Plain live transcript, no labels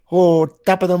Oh,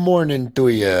 top of the morning to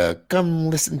you. Come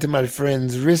listen to my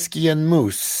friends Risky and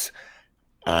Moose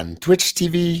on Twitch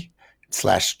TV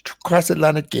slash Cross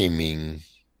Atlantic Gaming.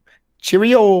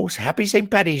 Cheerios. Happy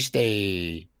St. Patty's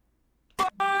Day.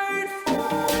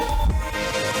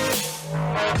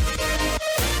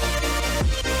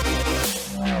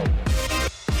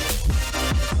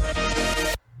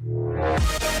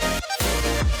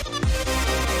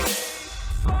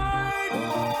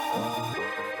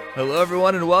 Hello,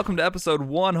 everyone, and welcome to episode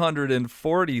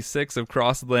 146 of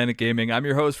Cross Atlantic Gaming. I'm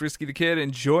your host, Risky the Kid,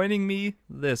 and joining me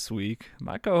this week,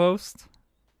 my co-host,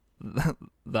 the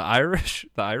Irish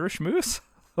Moose.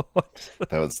 That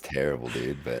was terrible,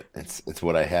 dude, but it's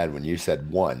what I had when you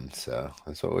said one, so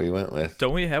that's what we went with.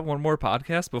 Don't we have one more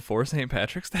podcast before St.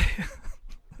 Patrick's Day?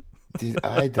 Dude,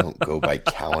 I don't go by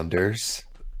calendars.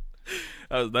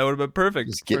 That would have been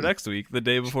perfect for next week, the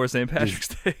day before St. Patrick's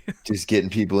Day. Just getting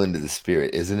people into the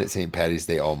spirit. Isn't it St. Patty's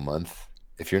Day all month?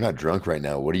 If you're not drunk right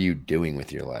now, what are you doing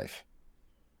with your life?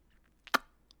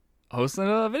 Hosting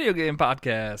a video game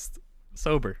podcast.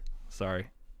 Sober. Sorry.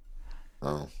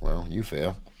 Oh, well, you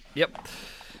fail. Yep.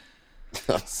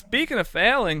 Speaking of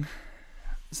failing,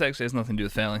 this actually has nothing to do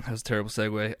with failing. That was a terrible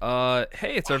segue.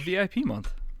 Hey, it's our VIP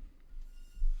month.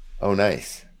 Oh,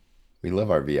 nice. We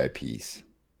love our VIPs.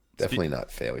 Definitely not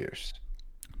failures.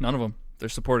 None of them. They're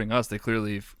supporting us. They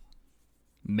clearly have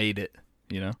made it,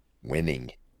 you know?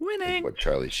 Winning. Is what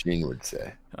Charlie Sheen would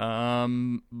say.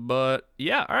 But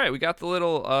yeah, all right. We got the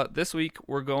little, this week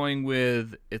we're going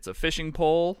with, it's a fishing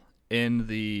pole in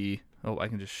the, I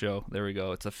can just show. There we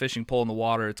go. It's a fishing pole in the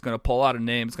water. It's going to pull out a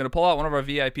name. It's going to pull out one of our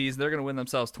VIPs. They're going to win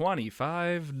themselves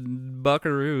 25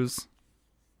 buckaroos.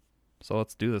 So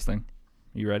let's do this thing.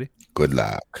 You ready? Good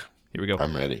luck. Here we go.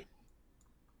 I'm ready.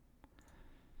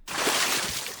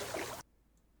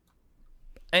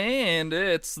 And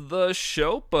it's the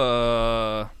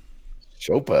Shopa.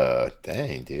 Shopa.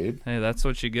 Dang, dude. Hey, that's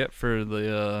what you get for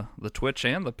the Twitch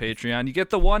and the Patreon. You get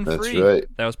the one free. That's right.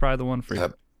 That was probably the one free.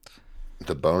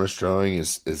 The bonus drawing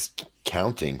is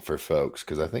counting for folks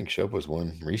because I think Shopa's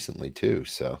won recently too.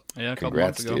 So yeah,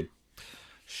 congrats, dude.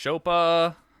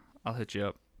 Shopa, I'll hit you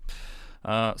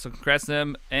up. So congrats to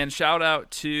them, and shout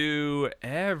out to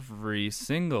every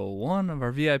single one of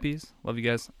our VIPs. Love you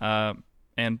guys.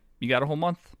 And you got a whole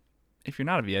month if you're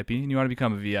not a VIP and you want to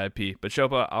become a VIP. But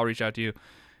Shopa, I'll reach out to you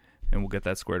and we'll get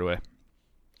that squared away.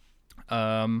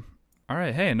 All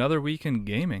right. Hey, another week in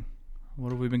gaming.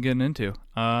 What have we been getting into?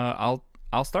 I'll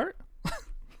start.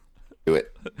 Do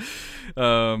it.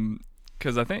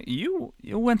 Because I think you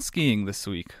went skiing this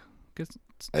week.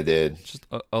 I did. Just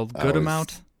a good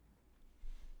amount.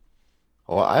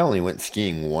 Well, I only went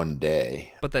skiing one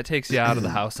day. But that takes you out of the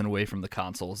house and away from the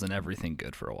consoles and everything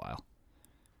good for a while.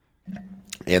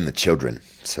 And the children.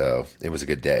 So it was a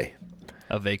good day.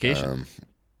 A vacation.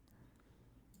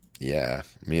 Yeah.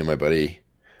 Me and my buddy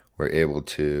were able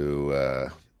to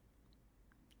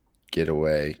get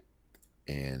away.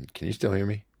 And can you still hear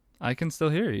me? I can still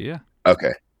hear you, yeah.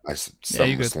 Okay.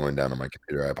 Something was slowing down on my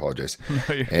computer. I apologize. No,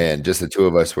 and just the two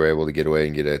of us were able to get away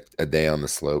and get a day on the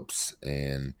slopes.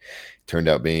 And it turned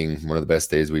out being one of the best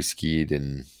days we skied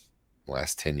in the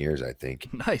last 10 years, I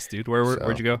think. Nice, dude.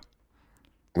 Where'd you go?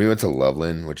 We went to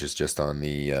Loveland, which is just on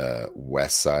the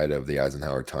west side of the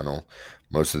Eisenhower Tunnel.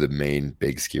 Most of the main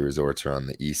big ski resorts are on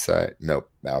the east side. Nope,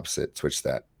 opposite. Switch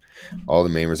that. All the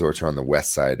main resorts are on the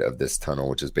west side of this tunnel,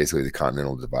 which is basically the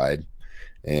Continental Divide.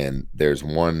 And there's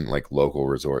one like local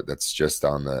resort that's just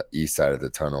on the east side of the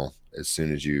tunnel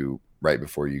right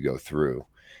before you go through.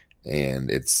 And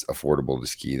it's affordable to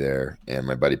ski there. And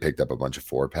my buddy picked up a bunch of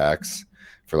 4-packs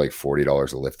for like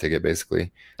 $40 a lift ticket,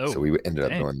 basically. So we ended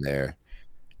up going there.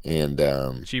 And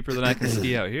cheaper than I can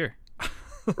ski out here.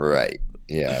 Right.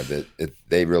 Yeah.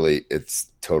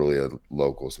 It's totally a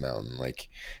locals mountain. Like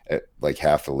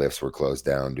half the lifts were closed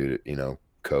down due to,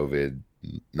 COVID,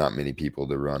 not many people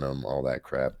to run them, all that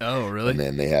crap. Oh, really? And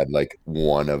then they had like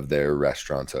one of their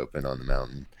restaurants open on the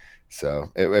mountain.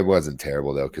 So it wasn't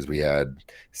terrible though, because we had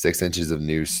 6 inches of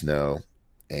new snow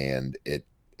and it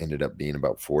ended up being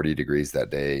about 40 degrees that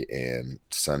day and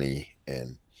sunny,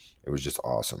 and it was just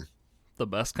awesome. The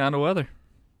best kind of weather.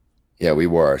 Yeah, we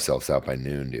wore ourselves out by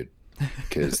noon, dude,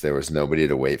 because there was nobody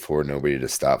to wait for, nobody to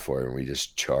stop for, and we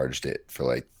just charged it for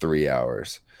like 3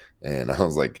 hours. And I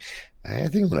was like, I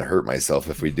think I'm going to hurt myself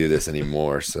if we do this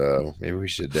anymore, so maybe we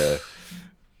should go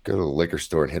to the liquor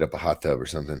store and hit up a hot tub or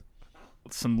something.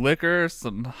 Some liquor,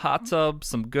 some hot tub,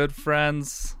 some good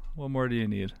friends. What more do you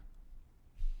need?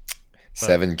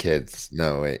 7 kids.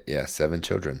 No, wait. Yeah, 7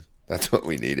 children. That's what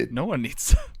we needed. No one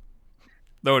needs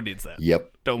that.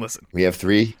 Yep. Don't listen. We have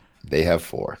 3. They have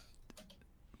 4.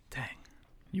 Dang.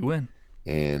 You win.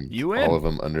 and You all win. of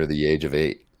them under the age of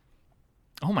 8.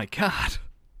 Oh my god,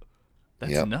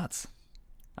 that's Yep. nuts.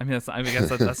 I mean, I guess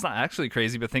that's not actually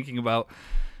crazy, but thinking about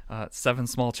 7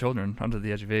 small children under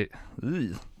the age of 8,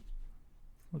 ugh,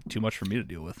 too much for me to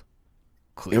deal with. It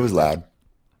Clearly. was loud.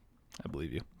 I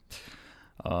believe you.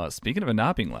 Speaking of it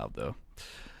not being loud, though,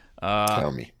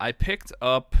 Tell me. I picked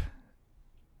up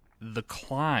The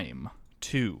Climb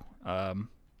 2 on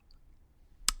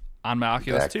my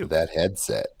Oculus Back 2. to that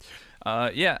headset.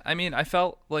 Yeah, I mean, I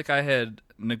felt like I had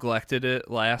neglected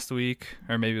it last week,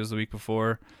 or maybe it was the week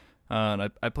before.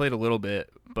 And I played a little bit,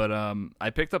 but I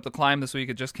picked up The Climb this week.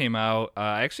 It just came out.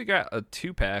 I actually got a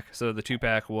 2-pack. So the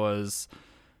 2-pack was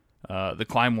The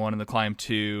Climb 1 and The Climb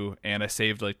 2, and I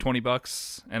saved like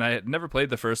 $20. And I had never played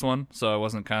the first one, so I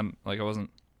wasn't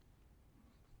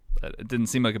it didn't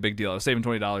seem like a big deal. I was saving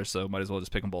 $20, so might as well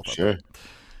just pick them both up. Sure.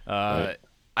 Right.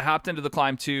 I hopped into The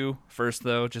Climb 2 first,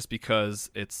 though, just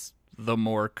because it's the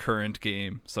more current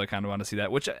game, so I kind of want to see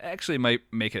that, which actually might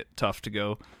make it tough to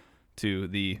go to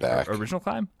the original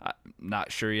Climb. I'm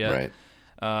not sure yet.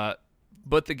 Right.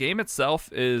 But the game itself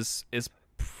is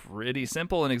pretty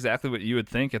simple and exactly what you would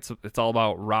think. It's all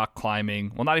about rock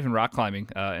climbing. Well, not even rock climbing.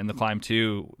 In The Climb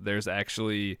 2, there's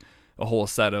actually a whole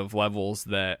set of levels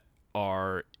that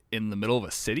are in the middle of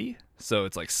a city, so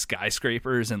it's like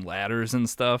skyscrapers and ladders and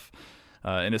stuff.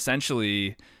 And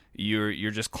essentially,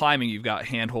 you're just climbing. You've got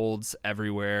handholds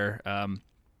everywhere.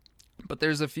 But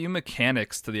there's a few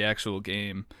mechanics to the actual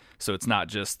game, so it's not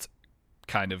just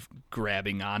kind of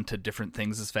grabbing onto different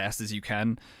things as fast as you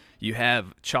can. You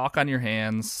have chalk on your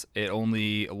hands. It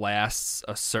only lasts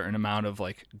a certain amount of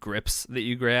like grips that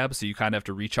you grab, so you kind of have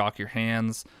to re-chalk your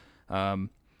hands.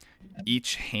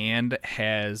 Each hand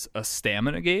has a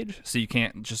stamina gauge, so you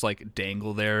can't just like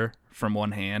dangle there from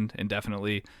one hand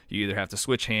indefinitely. You either have to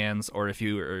switch hands, or if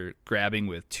you are grabbing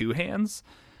with 2 hands,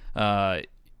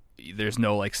 there's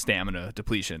no like stamina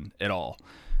depletion at all.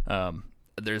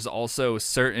 There's also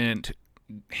certain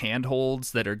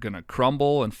handholds that are going to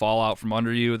crumble and fall out from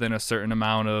under you within a certain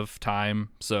amount of time,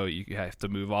 so you have to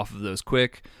move off of those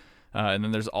quick. And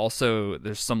then there's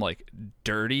some like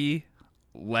dirty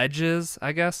ledges,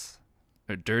 I guess,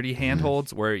 or dirty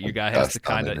handholds where your guy has to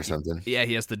kind of, he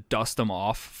has to dust them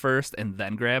off first and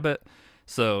then grab it.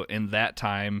 So in that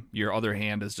time, your other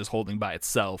hand is just holding by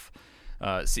itself.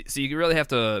 So you really have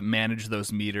to manage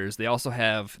those meters. They also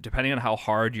have, depending on how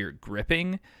hard you're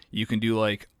gripping, you can do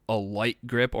like a light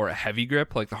grip or a heavy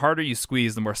grip. Like the harder you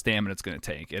squeeze, the more stamina it's going to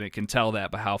take, and it can tell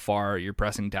that by how far you're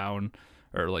pressing down,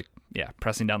 or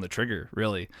pressing down the trigger,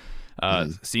 really.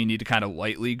 So you need to kind of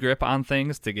lightly grip on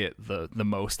things to get the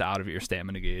most out of your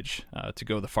stamina gauge, to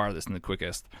go the farthest and the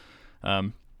quickest.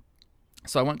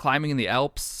 So I went climbing in the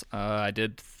Alps. I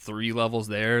did 3 levels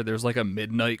there. There's like a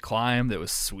midnight climb that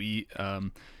was sweet.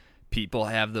 People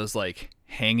have those like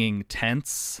hanging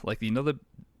tents, like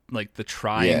the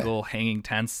triangle hanging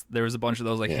tents. There was a bunch of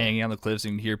those hanging on the cliffs.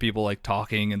 You can hear people like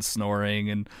talking and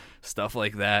snoring and stuff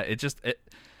like that.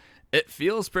 It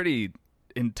feels pretty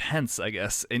intense, I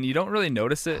guess, and you don't really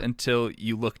notice it until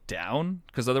you look down,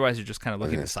 because otherwise you're just kind of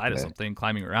looking at the side of something,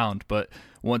 climbing around. But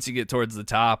once you get towards the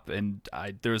top, and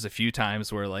there was a few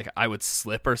times where like I would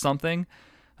slip or something,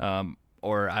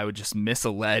 or I would just miss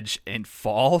a ledge and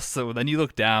fall. So then you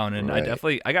look down, and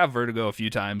I got vertigo a few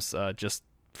times, just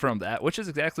from that, which is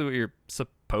exactly what you're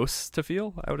supposed to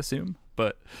feel, I would assume.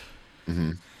 But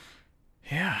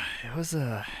yeah,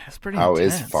 it's pretty How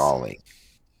intense. is falling?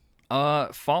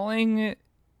 Falling,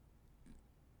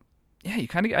 yeah, you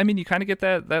kind of get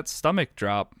that stomach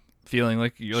drop feeling,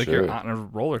 like you're on a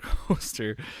roller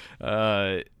coaster,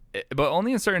 but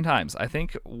only in certain times. I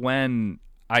think when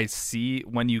it's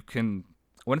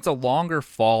a longer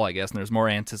fall, I guess, and there's more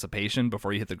anticipation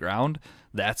before you hit the ground,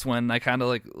 that's when I kind of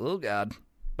like, oh god.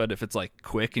 But if it's like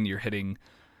quick and you're hitting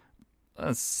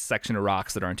a section of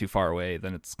rocks that aren't too far away,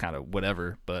 then it's kind of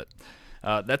whatever. But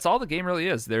that's all the game really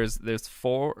is. There's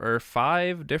 4 or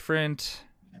 5 different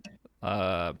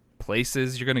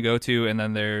places you're going to go to, and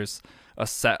then there's a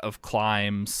set of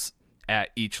climbs at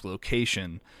each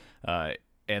location,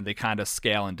 and they kind of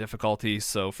scale in difficulty.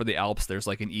 So for the Alps, there's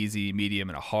like an easy, medium,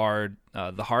 and a hard.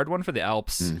 The hard one for the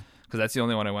Alps, because that's the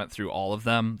only one I went through all of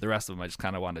them. The rest of them I just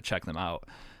kind of wanted to check them out.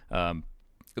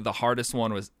 The hardest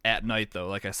one was at night, though.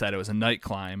 Like I said, it was a night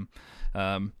climb.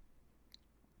 And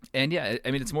yeah,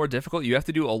 I mean, it's more difficult. You have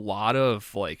to do a lot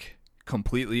of like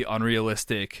completely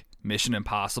unrealistic Mission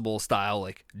Impossible style,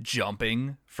 like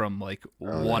jumping from like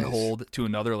one hold to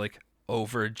another, like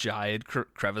over giant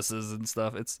crevices and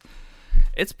stuff.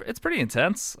 It's pretty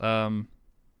intense.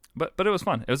 But it was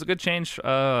fun. It was a good change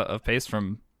of pace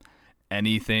from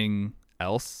anything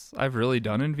else I've really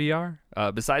done in VR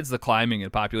besides the climbing in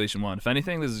Population 1. If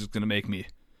anything, this is going to make me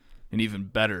an even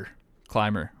better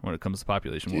climber when it comes to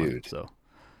Population 1. Dude, So,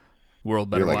 world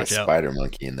you're better like a watch out. spider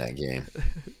monkey in that game.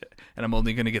 And I'm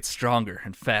only going to get stronger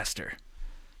and faster.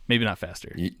 Maybe not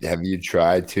faster. Have you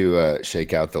tried to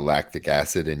shake out the lactic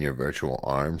acid in your virtual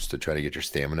arms to try to get your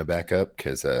stamina back up?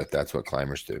 Because that's what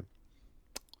climbers do.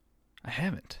 I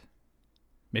haven't.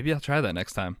 Maybe I'll try that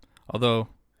next time. Although,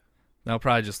 I'll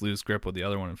probably just lose grip with the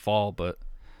other one and fall, but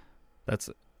that's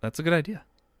a good idea.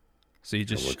 So you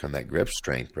just work on that grip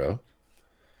strength, bro.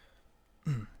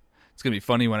 It's gonna be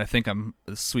funny when I think I'm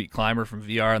a sweet climber from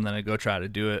VR, and then I go try to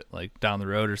do it like down the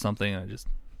road or something, and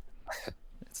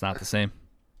it's not the same.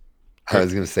 I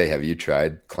was gonna say, have you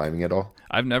tried climbing at all?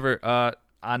 I've never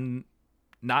on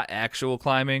not actual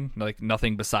climbing, like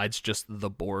nothing besides just the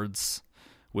boards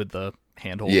with the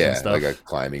handholds and stuff. Like a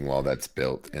climbing wall that's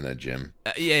built in a gym.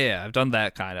 Yeah, I've done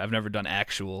that kind of. I've never done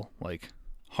actual like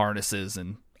harnesses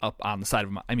and up on the side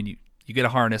of my. I mean, you get a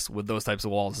harness with those types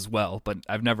of walls as well, but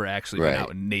I've never actually been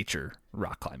out in nature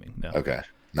rock climbing. No. Okay,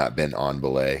 not been on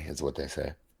belay is what they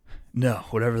say. No,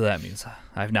 whatever that means.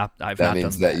 I've not. That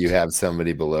means that you have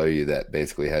somebody below you that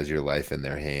basically has your life in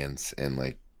their hands, and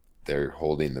like they're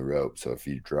holding the rope. So if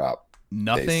you drop,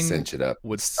 nothing they cinch it up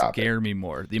would scare me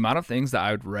more. The amount of things that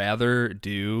I would rather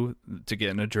do to get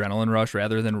an adrenaline rush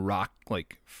rather than rock,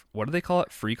 like what do they call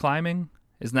it? Free climbing?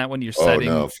 Isn't that when you're setting?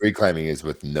 Oh no, free climbing is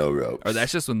with no ropes. Or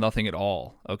that's just with nothing at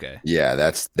all. Okay. Yeah,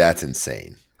 that's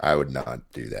insane. I would not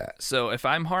do that. So if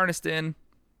I'm harnessed in,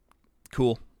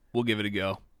 cool, we'll give it a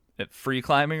go. At free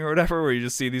climbing or whatever, where you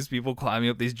just see these people climbing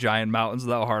up these giant mountains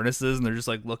without harnesses, and they're just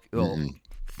like, look,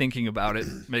 thinking about it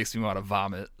makes me want to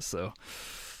vomit. So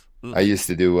I used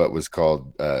to do what was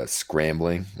called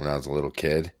scrambling when I was a little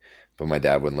kid, but my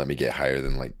dad wouldn't let me get higher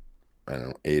than like, I don't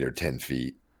know, 8 or 10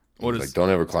 feet. What is like, don't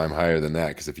ever climb higher than that,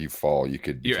 because if you fall,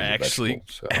 you're actually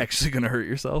gonna hurt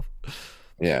yourself.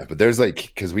 Yeah, but there's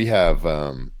like, because we have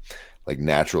like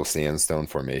natural sandstone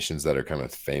formations that are kind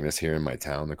of famous here in my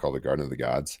town. They're called the Garden of the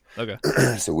Gods. Okay.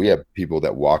 So we have people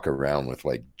that walk around with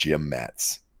like gym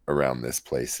mats around this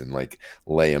place and like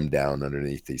lay them down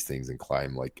underneath these things and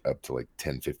climb like up to like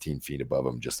 10, 15 feet above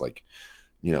them, just like,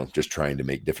 just trying to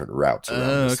make different routes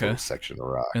around this little section of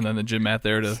rock. And then the gym mat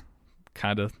there to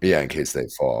kind of. Yeah, in case they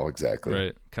fall. Exactly.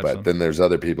 Right. But then there's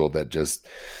other people that just,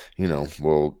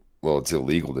 well, it's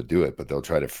illegal to do it, but they'll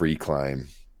try to free climb,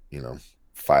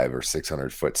 500 or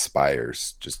 600 foot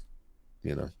spires, just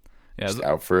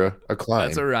out for a climb.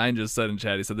 That's what Ryan just said in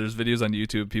chat. He said there's videos on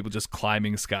YouTube, people just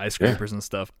climbing skyscrapers and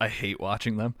stuff. I hate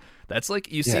watching them. That's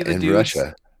like you see the dudes.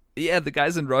 Russia. Yeah, the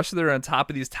guys in Russia, they're on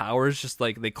top of these towers, just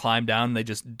like they climb down and they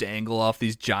just dangle off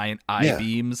these giant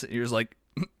I-beams. You're just like,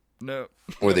 no.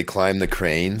 Or they climb the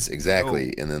cranes,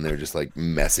 exactly, and then they're just like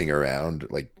messing around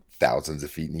like thousands of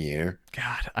feet in the air.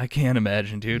 God, I can't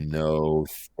imagine, dude. No,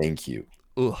 thank you.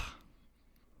 Ugh.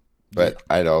 But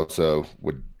I'd also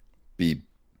would be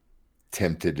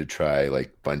tempted to try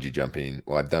like bungee jumping.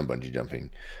 Well, I've done bungee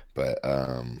jumping, but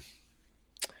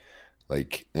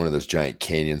like one of those giant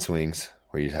canyon swings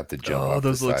where you'd have to jump. Oh,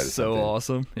 those look so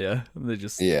awesome. Yeah, they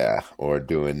just or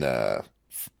doing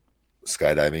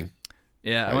skydiving.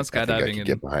 Yeah, I went skydiving and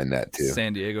get behind that too.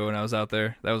 San Diego when I was out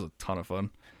there. That was a ton of fun.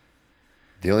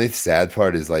 The only sad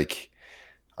part is like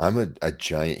I'm a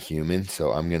giant human,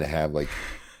 so I'm gonna have like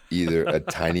either a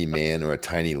tiny man or a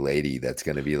tiny lady that's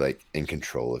going to be like in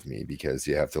control of me, because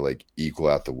you have to like equal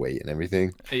out the weight and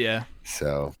everything. Yeah.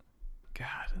 So God,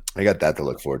 I got that to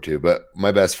look forward to. But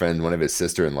my best friend, one of his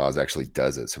sister-in-laws actually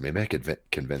does it. So maybe I could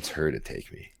convince her to take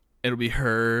me. It'll be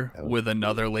her with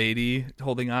another lady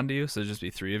holding on to you. So it'll just be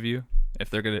 3 of you. If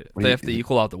they have to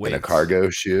equal out the weight. In a cargo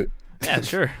chute. Yeah,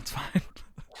 sure. It's fine.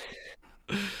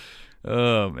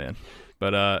 Oh man.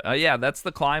 But yeah, that's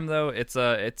the climb though.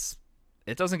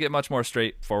 It doesn't get much more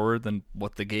straightforward than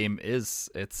what the game is.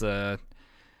 It's a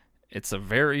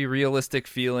very realistic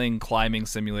feeling climbing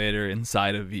simulator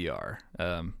inside of VR.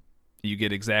 You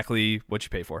get exactly what you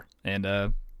pay for, and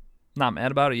not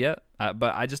mad about it yet.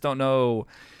 But I just don't know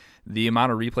the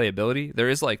amount of replayability. There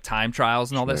is like time trials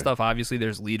and all that stuff. Obviously,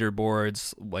 there's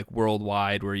leaderboards like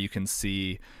worldwide where you can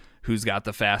see who's got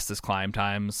the fastest climb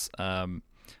times.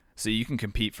 So you can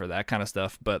compete for that kind of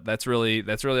stuff, but that's really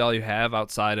all you have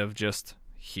outside of just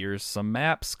here's some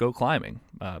maps, go climbing.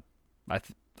 I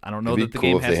don't know that the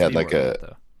game has to be like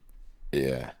though.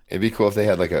 Yeah, it'd be cool if they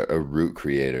had like a route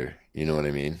creator. You know what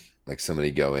I mean? Like somebody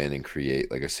go in and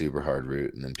create like a super hard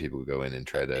route, and then people go in and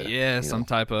try to some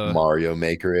type of Mario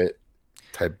Maker it.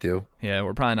 type deal. Yeah,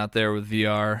 we're probably not there with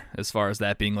VR as far as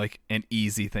that being like an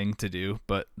easy thing to do,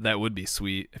 but that would be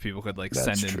sweet if people could like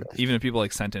That's send true. in, even if people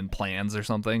like sent in plans or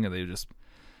something, and they just,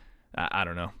 I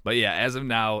don't know. But yeah, as of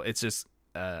now, it's just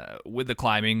with the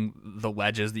climbing, the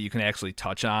ledges that you can actually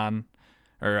touch on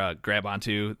or grab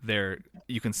onto, there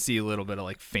you can see a little bit of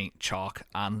like faint chalk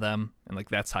on them, and like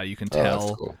that's how you can Oh, that's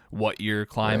tell cool. what you're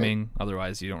climbing.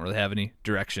 Otherwise, you don't really have any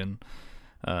direction.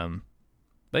 But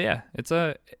yeah,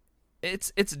 it's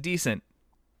decent.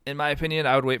 In my opinion,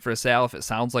 I would wait for a sale if it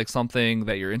sounds like something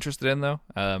that you're interested in, though.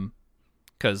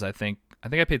 Because I think I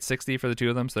paid 60 for the two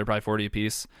of them, so they're probably 40 a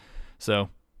piece. So,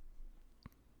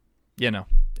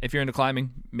 if you're into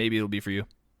climbing, maybe it'll be for you.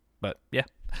 But yeah,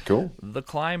 Cool. The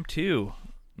Climb 2,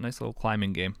 nice little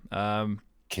climbing game.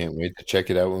 Can't wait to check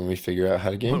it out when we figure out how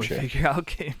to game When we share. figure out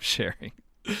game sharing.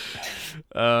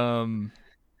 All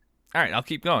right, I'll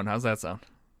keep going. How's that sound?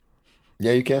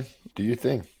 Yeah, you can. Do your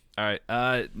thing. All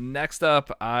right. Next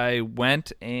up, I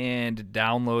went and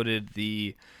downloaded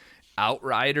the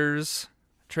Outriders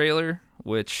trailer,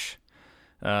 which,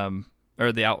 or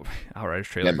the Outriders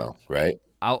trailer. Demo, right?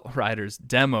 Outriders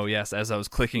demo, yes, as I was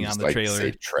clicking You on just the like to trailer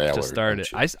say trailer, to start it.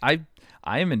 don't you?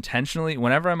 I am intentionally,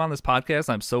 whenever I'm on this podcast,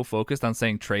 I'm so focused on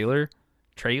saying trailer.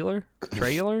 You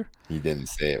didn't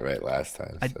say it right last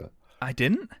time, so I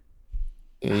didn't?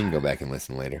 you can go back and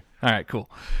listen later. All right, cool.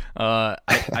 I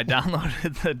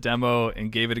downloaded the demo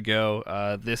and gave it a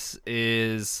go. This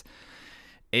is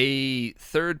a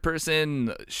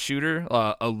third-person shooter,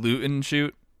 a loot and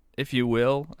shoot, if you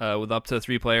will, with up to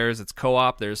 3 players. It's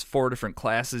co-op. There's 4 different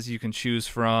classes you can choose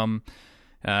from.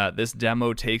 This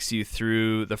demo takes you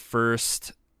through the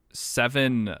first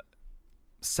 7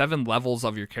 levels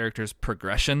of your character's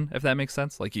progression, if that makes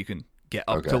sense. Like you can get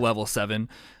up to level 7,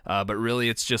 but really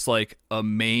it's just like a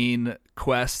main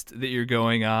quest that you're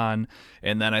going on,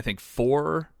 and then I think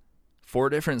four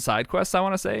different side quests, I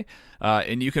want to say,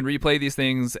 and you can replay these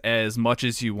things as much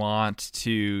as you want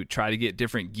to try to get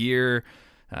different gear.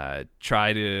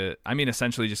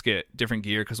 Essentially just get different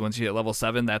gear, because once you hit level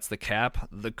 7, that's the cap.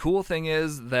 The cool thing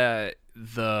is that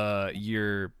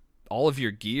all of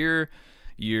your gear,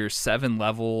 your 7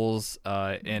 levels,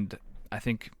 and I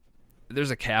think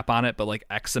there's a cap on it, but like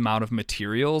X amount of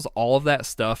materials, all of that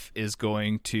stuff is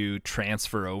going to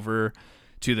transfer over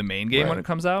to the main game when it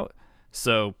comes out.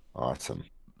 So Awesome.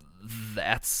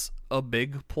 that's a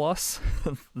big plus.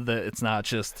 That it's not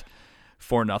just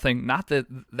for nothing. Not that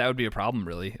that would be a problem,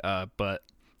 really, but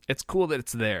it's cool that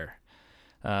it's there.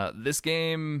 This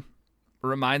game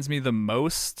reminds me the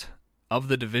most of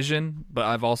The Division, but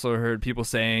I've also heard people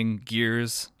saying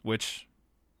Gears, which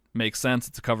makes sense.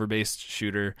 It's a cover-based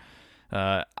shooter.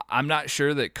 I'm not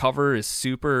sure that cover is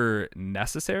super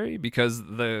necessary, because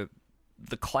the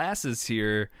classes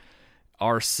here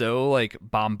are so like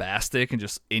bombastic and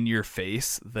just in your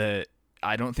face that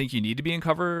I don't think you need to be in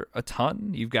cover a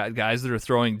ton. You've got guys that are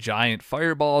throwing giant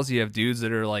fireballs. You have dudes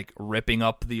that are like ripping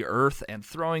up the earth and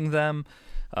throwing them.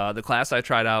 The class I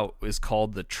tried out is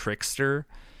called the Trickster.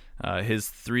 His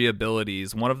 3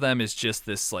 abilities, one of them is just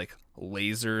this like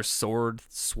laser sword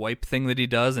swipe thing that he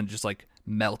does, and just like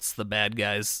melts the bad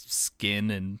guy's skin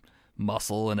and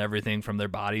muscle and everything from their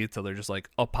body until they're just like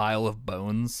a pile of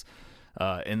bones.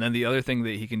 And then the other thing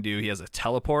that he can do, he has a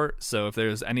teleport. So if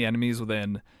there's any enemies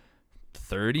within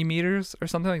 30 meters or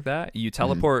something like that, you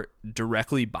teleport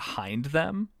directly behind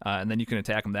them, and then you can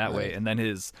attack them that way. And then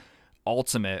his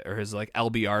ultimate, or his like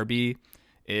LBRB,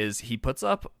 is he puts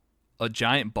up a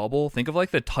giant bubble. Think of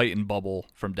like the Titan bubble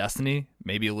from Destiny,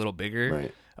 maybe a little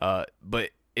bigger. But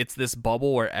it's this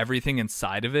bubble where everything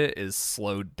inside of it is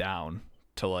slowed down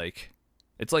to like,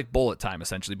 it's like bullet time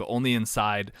essentially, but only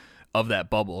inside of that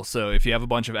bubble. So if you have a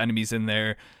bunch of enemies in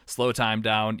there, slow time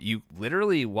down, you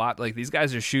literally watch, like these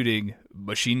guys are shooting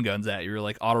machine guns at you, or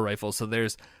like auto rifles. So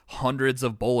there's hundreds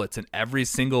of bullets, and every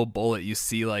single bullet you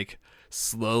see like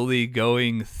slowly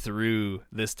going through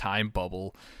this time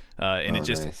bubble. And it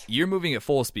just, you're moving at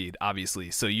full speed,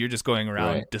 obviously. So you're just going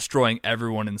around destroying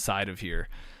everyone inside of here.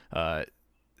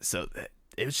 So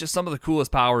it was just some of the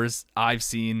coolest powers I've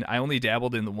seen. I only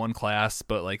dabbled in the one class,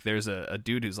 but like there's a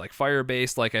dude who's like fire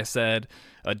based, like I said,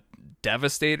 a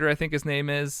Devastator, I think his name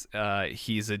is.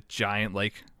 He's a giant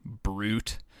like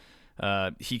brute.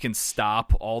 He can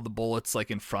stop all the bullets like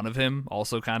in front of him,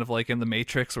 also kind of like in the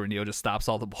Matrix where Neo just stops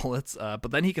all the bullets. But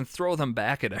then he can throw them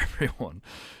back at everyone.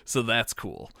 So that's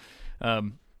cool.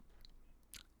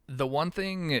 The one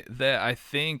thing that I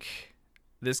think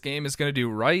this game is going to do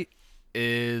right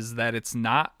is that it's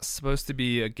not supposed to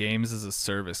be a games as a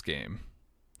service game.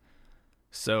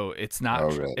 So it's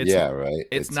not.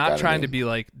 It's not trying to be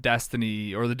like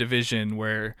Destiny or The Division,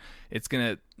 where it's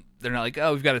gonna they're not like,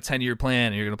 oh, we've got a 10-year plan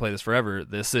and you're gonna play this forever.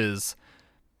 This is,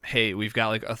 hey, we've got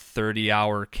like a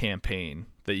 30-hour campaign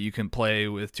that you can play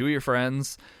with 2 of your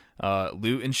friends,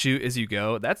 loot and shoot as you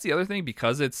go. That's the other thing,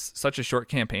 because it's such a short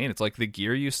campaign. It's like the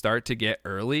gear you start to get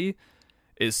early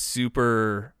is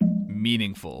super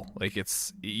meaningful. Like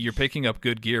you're picking up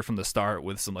good gear from the start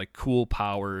with some like cool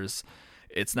powers.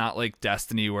 It's not like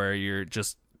Destiny where you're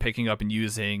just picking up and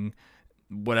using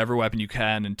whatever weapon you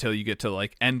can until you get to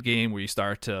like end game where you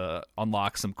start to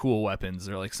unlock some cool weapons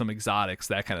or like some exotics,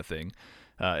 that kind of thing.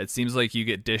 It seems like you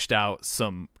get dished out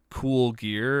some cool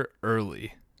gear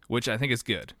early, which I think is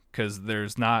good, because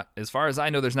there's not, as far as I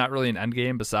know, there's not really an end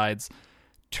game besides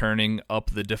turning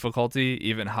up the difficulty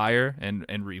even higher and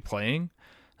replaying.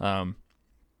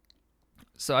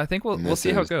 So I think we'll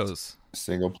see how it goes.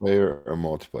 Single player or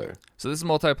multiplayer? So this is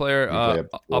multiplayer.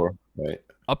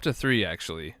 Up to 3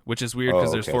 actually, which is weird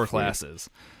because there's 4 classes.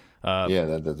 Yeah,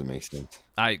 that doesn't make sense.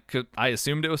 I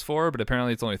assumed it was 4, but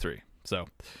apparently it's only 3. So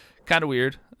kind of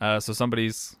weird. So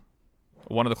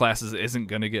one of the classes isn't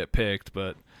going to get picked,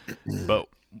 but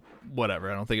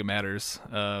whatever. I don't think it matters.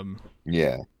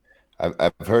 Yeah,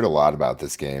 I've heard a lot about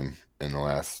this game in the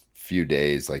last few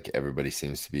days. Like everybody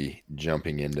seems to be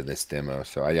jumping into this demo.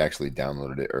 So I actually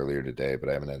downloaded it earlier today, but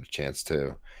I haven't had a chance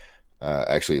to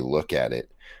actually look at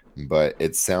it. But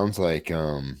it sounds like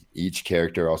each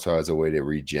character also has a way to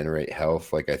regenerate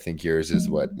health. Like I think yours is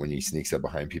when he sneaks up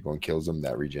behind people and kills them,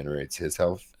 that regenerates his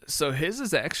health. So his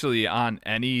is actually on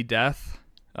any death.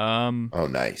 Oh,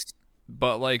 nice.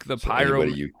 But like the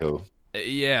anybody you kill.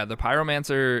 Yeah, the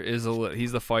pyromancer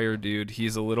he's the fire dude.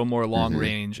 He's a little more long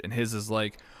range, and his is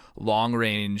like long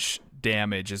range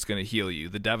damage is going to heal you.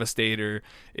 The Devastator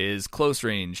is close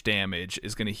range damage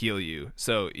is going to heal you.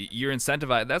 So you're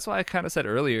incentivized. That's why I kind of said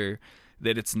earlier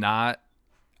that it's not,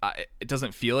 it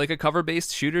doesn't feel like a cover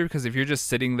based shooter, because if you're just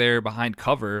sitting there behind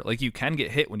cover, like you can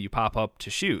get hit when you pop up to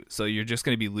shoot. So you're just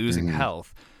going to be losing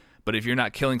health. But if you're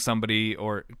not killing somebody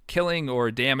or killing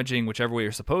or damaging whichever way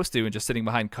you're supposed to and just sitting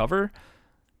behind cover,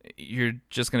 you're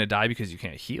just going to die because you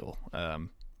can't heal.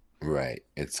 Right.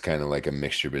 It's kind of like a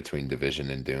mixture between Division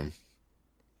and Doom.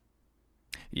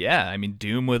 Yeah, I mean,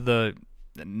 Doom with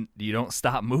you don't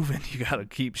stop moving. You got to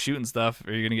keep shooting stuff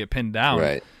or you're going to get pinned down.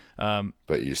 Right.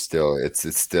 But it's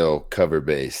still cover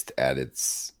based at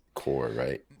its core,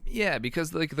 right? Yeah,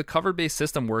 because like the cover based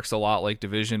system works a lot like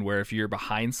Division, where if you're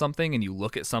behind something and you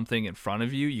look at something in front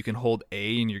of you, you can hold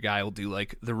A and your guy will do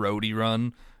like the roadie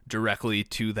run directly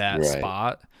to that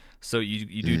spot. So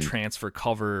you do transfer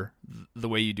cover the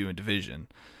way you do in Division.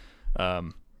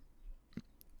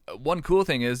 One cool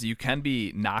thing is you can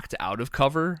be knocked out of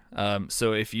cover.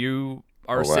 So if you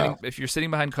are if you're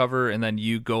sitting behind cover and then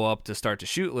you go up to start to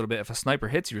shoot a little bit, if a sniper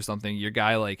hits you or something, your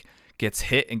guy like gets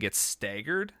hit and gets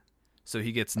staggered. So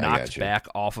he gets knocked back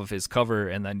off of his cover,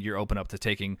 and then you're open up to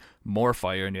taking more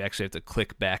fire, and you actually have to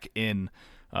click back in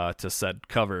to said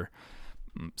cover.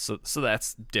 So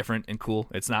that's different and cool.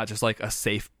 It's not just like a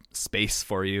safe space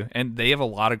for you, and they have a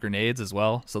lot of grenades as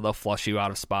well, so they'll flush you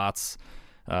out of spots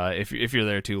if you're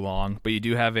there too long. But you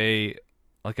do have a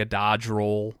dodge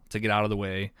roll to get out of the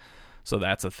way, so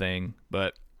that's a thing.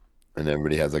 And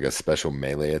everybody has like a special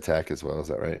melee attack as well. Is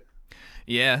that right?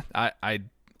 Yeah, I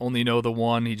only know the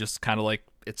one. He just kind of like,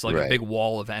 it's like a big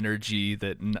wall of energy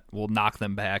that will knock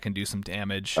them back and do some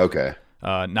damage. Okay.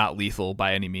 Not lethal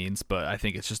by any means, but I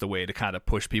think it's just a way to kind of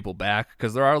push people back,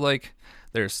 because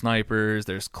there's snipers,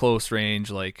 there's close range,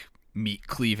 like meat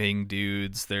cleaving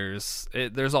dudes. There's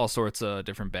all sorts of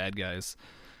different bad guys.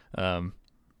 And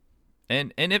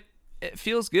it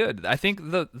feels good. I think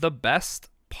the best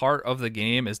part of the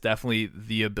game is definitely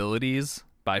the abilities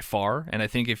by far. And I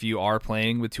think if you are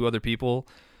playing with 2 other people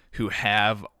who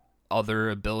have other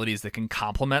abilities that can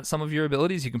complement some of your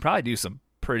abilities, you can probably do some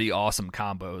pretty awesome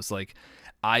combos. Like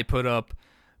I put up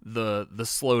the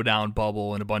slow down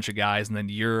bubble and a bunch of guys, and then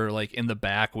you're like in the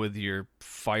back with your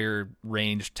fire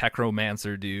range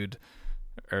techromancer dude,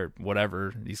 or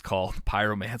whatever he's called,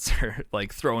 pyromancer,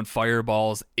 like throwing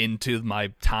fireballs into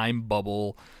my time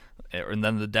bubble, and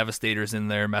then the Devastator's in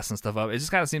there messing stuff up. It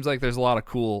just kind of seems like there's a lot of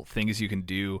cool things you can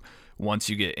do once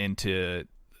you get into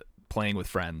playing with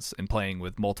friends and playing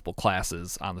with multiple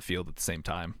classes on the field at the same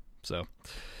time. So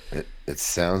it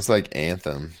sounds like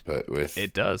Anthem, but with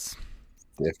it does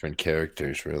different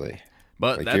characters, really.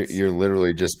 But like you're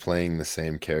literally just playing the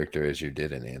same character as you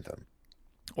did in Anthem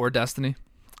or Destiny.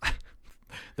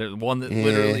 There's one that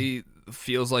literally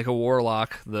feels like a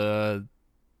warlock. But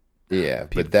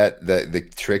the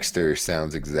trickster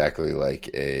sounds exactly like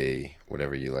a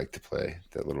whatever you like to play,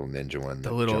 that little ninja one,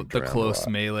 the close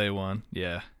melee one.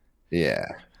 Yeah.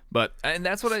 But and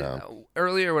that's what So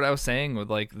earlier what I was saying with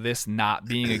like this not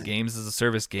being a games as a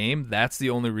service game. That's the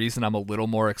only reason I'm a little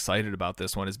more excited about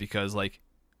this one is because like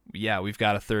yeah, we've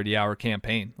got a 30-hour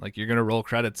campaign. Like you're gonna roll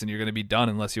credits and you're gonna be done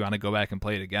unless you want to go back and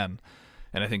play it again.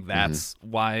 And I think that's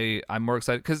why I'm more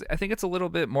excited because I think it's a little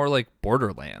bit more like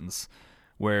Borderlands,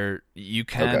 where you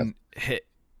can hit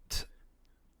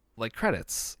like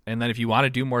credits, and then if you want to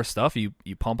do more stuff, you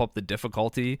pump up the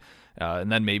difficulty,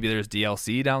 and then maybe there's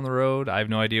DLC down the road. I have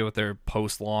no idea what their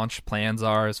post-launch plans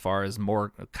are as far as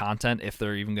more content, if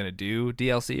they're even going to do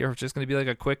DLC or if it's just going to be like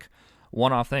a quick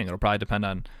one-off thing. It'll probably depend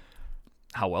on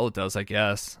how well it does, I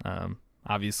guess.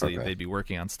 Obviously, they'd be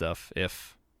working on stuff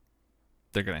if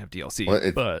they're going to have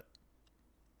DLC, but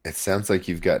it sounds like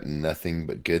you've got nothing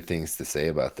but good things to say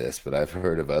about this, but I've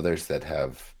heard of others that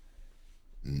have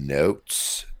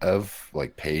notes of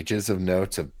like pages of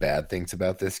notes of bad things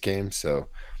about this game. So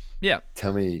yeah,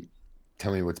 tell me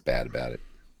what's bad about it.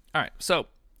 All right. So,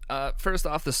 first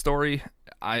off, the story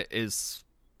is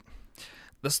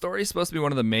supposed to be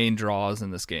one of the main draws in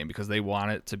this game because they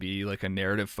want it to be like a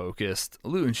narrative focused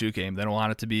loot and shoot game. They don't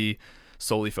want it to be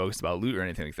solely focused about loot or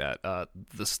anything like that.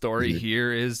 The story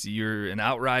here is you're an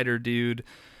outrider dude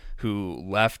who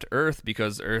left Earth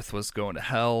because Earth was going to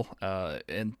hell,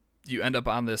 and you end up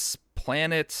on this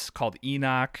planet called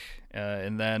Enoch,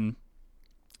 and then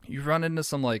you run into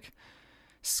some like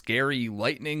scary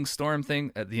lightning storm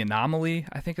thing. The anomaly,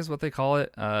 I think, is what they call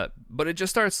it. But it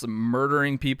just starts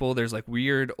murdering people. There's like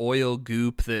weird oil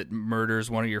goop that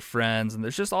murders one of your friends, and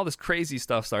there's just all this crazy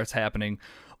stuff starts happening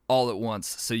all at once.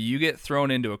 So you get thrown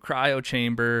into a cryo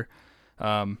chamber,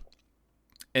 and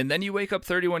then you wake up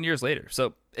 31 years later.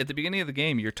 So at the beginning of the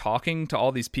game, you're talking to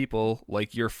all these people,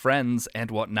 like your friends and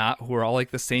whatnot, who are all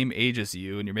like the same age as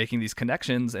you, and you're making these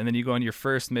connections, and then you go on your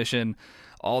first mission,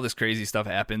 all this crazy stuff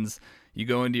happens. You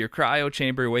go into your cryo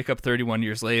chamber, wake up 31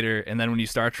 years later, and then when you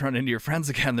start to run into your friends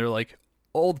again, they're like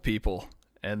old people,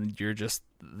 and you're just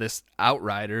this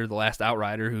outrider, the last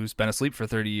outrider who's been asleep for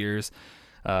 30 years,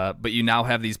 but you now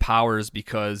have these powers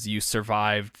because you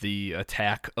survived the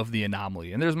attack of the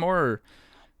anomaly. And there's more,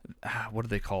 what do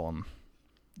they call them?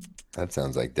 That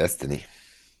sounds like Destiny.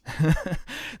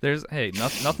 There's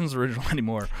nothing's original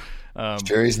anymore.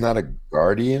 Sherry's not a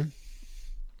guardian.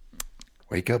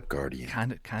 Wake up, guardian.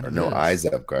 Kind of. No, eyes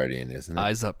up, guardian, isn't it?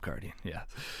 Eyes up, guardian. Yeah.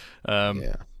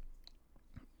 Yeah.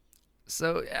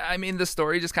 So I mean, the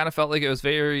story just kind of felt like it was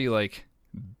very like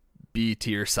B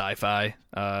tier sci-fi.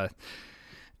 And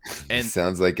it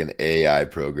sounds like an AI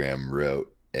program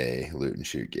wrote a loot and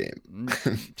shoot game.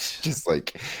 Just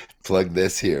like plug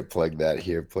this here, plug that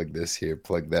here, plug this here,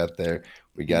 plug that there.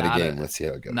 We got a game. Let's see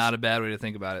how it goes. Not a bad way to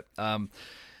think about it.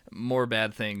 More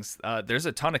bad things. There's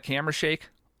a ton of camera shake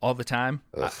all the time.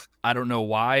 I don't know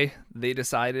why they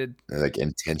decided. Like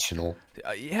intentional.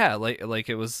 Yeah, like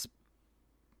it was.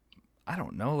 I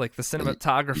don't know. Like the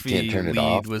cinematography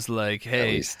lead was like,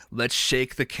 "Hey, let's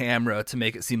shake the camera to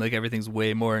make it seem like everything's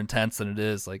way more intense than it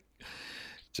is." Like.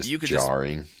 Just you could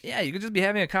jarring. You could just be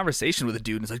having a conversation with a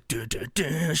dude and it's like, duh, duh,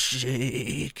 duh,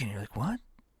 shake. And you're like, what?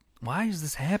 Why is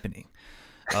this happening?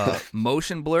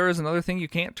 Motion blur is another thing you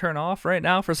can't turn off right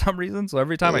now for some reason. So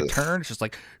every time I turn, it's just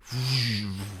like,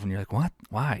 and you're like, what?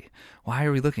 Why? Why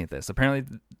are we looking at this?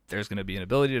 Apparently, there's going to be an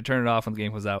ability to turn it off when the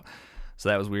game comes out. So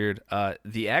that was weird.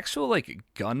 The actual like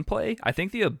gunplay, I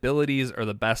think the abilities are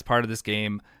the best part of this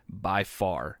game by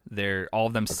far. All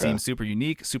of them seem super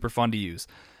unique, super fun to use.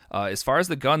 As far as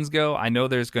the guns go, I know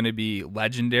there's going to be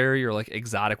legendary or like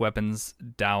exotic weapons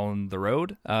down the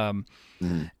road.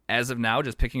 As of now,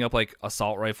 just picking up like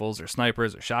assault rifles or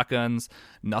snipers or shotguns,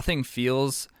 nothing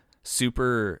feels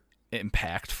super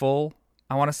impactful.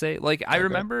 I want to say, like, I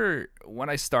remember when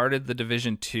I started the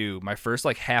Division 2, my first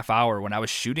like half hour when I was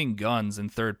shooting guns in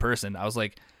third person, I was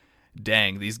like,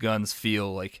 dang, these guns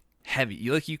feel like heavy.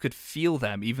 You could feel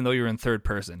them even though you're in third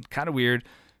person. Kind of weird.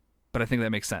 But I think that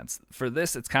makes sense. For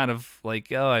this, it's kind of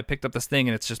like, oh, I picked up this thing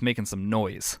and it's just making some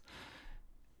noise.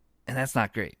 And that's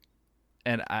not great.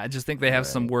 And I just think they have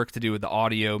some work to do with the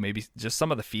audio, maybe just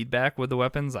some of the feedback with the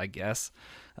weapons, I guess.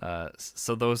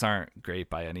 So those aren't great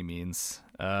by any means.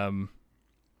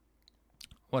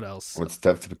 What else? What's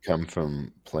tough to come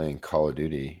from playing Call of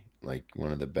Duty, like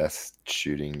one of the best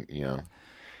shooting,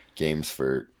 games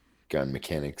for gun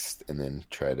mechanics, and then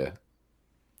try to,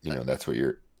 that's what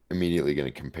you're immediately going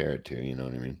to compare it to, you know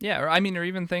what I mean? Yeah, or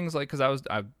even things like, because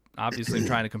I obviously am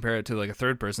trying to compare it to like a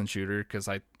third person shooter, because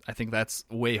I think that's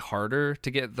way harder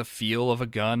to get the feel of a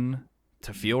gun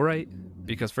to feel right,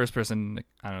 because first person,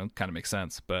 I don't know, kind of makes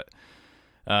sense. But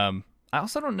I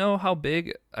also don't know how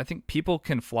big, I think People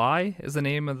Can Fly is the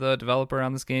name of the developer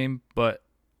on this game, but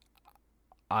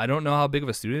I don't know how big of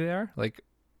a studio they are. Like,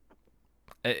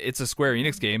 it's a Square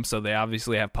Enix game, so they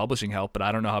obviously have publishing help, but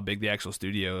I don't know how big the actual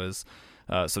studio is.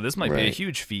 So this might be a Right.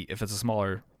 huge feat if it's a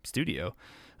smaller studio.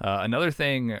 Another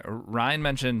thing, Ryan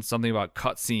mentioned something about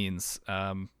cutscenes.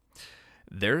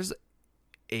 There's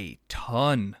a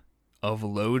ton of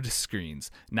load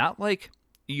screens, not like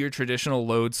your traditional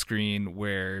load screen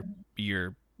where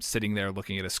you're sitting there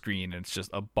looking at a screen and it's just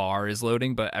a bar is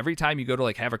loading, but every time you go to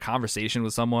like have a conversation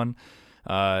with someone,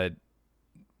 uh,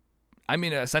 I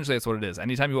mean, essentially that's what it is.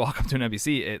 Anytime you walk up to an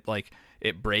NPC,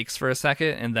 it breaks for a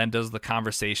second and then does the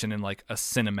conversation in like a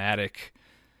cinematic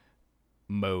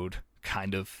mode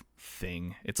kind of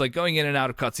thing. It's like going in and out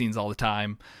of cutscenes all the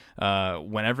time.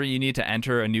 Whenever you need to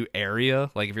enter a new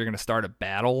area, like if you're going to start a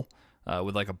battle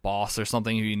with like a boss or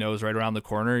something who you know is right around the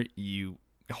corner, you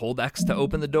hold X to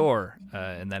open the door,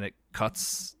 and then it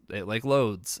cuts, it like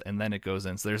loads, and then it goes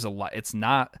in. So there's a lot. It's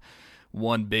not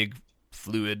one big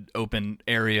fluid open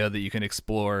area that you can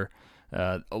explore.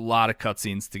 A lot of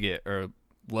cutscenes to get, or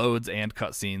loads and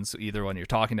cutscenes, either when you're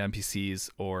talking to NPCs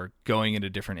or going into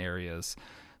different areas.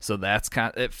 So that's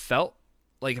kind of, it felt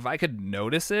like if I could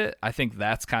notice it, I think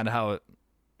that's kind of how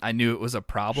I knew it was a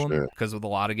problem, Sure. because with a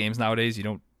lot of games nowadays, you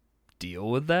don't deal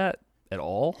with that at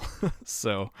all.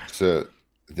 So So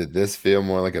did this feel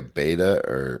more like a beta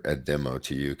or a demo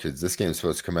to you? Because this game's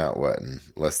supposed to come out, what, in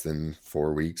less than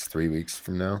 4 weeks, 3 weeks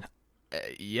from now?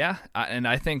 yeah, and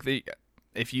I think that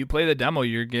if you play the demo,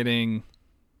 you're getting,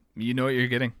 you know what you're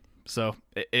getting. So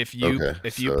Okay,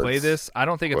 if you so play it's this, I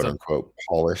don't think it's quote a, unquote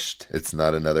polished. It's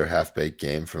not another half-baked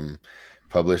game from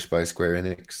published by Square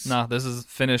Enix. no, this is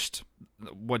finished.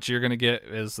 What you're gonna get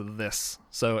is this.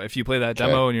 So if you play that Okay,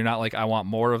 demo and you're not like, I want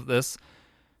more of this,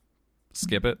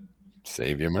 skip it.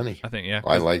 save your money. I think, yeah,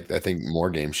 I 'cause like. I think more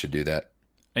games should do that.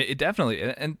 it definitely,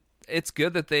 and it's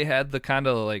good that they had the kind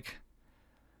of like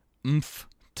oomph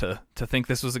to think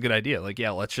this was a good idea. Like, yeah,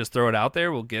 let's just throw it out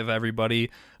there. We'll give everybody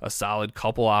a solid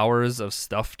couple hours of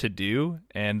stuff to do,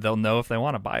 and they'll know if they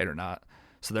want to buy it or not.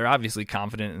 So they're obviously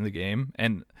confident in the game,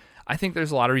 and I think there's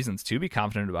a lot of reasons to be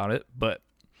confident about it. But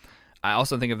I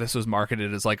also think if this was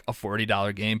marketed as like a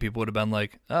 $40 game, people would have been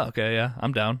like, "Oh, okay, yeah,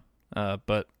 I'm down."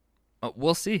 But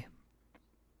we'll see.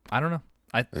 I don't know.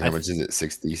 And how much is it?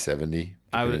 60, 70,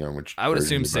 I would depending on which I would version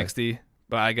assume you buy? 60,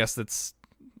 but I guess that's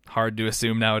hard to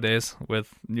assume nowadays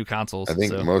with new consoles. I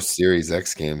think So most Series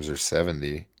X games are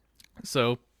 70.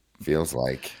 so Feels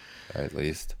like, at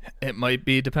least. it might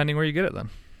be depending where you get it then,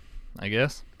 I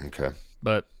guess. Okay.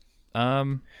 But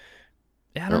um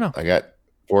yeah, I don't Well, know. I got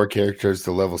 4 characters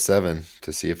to level 7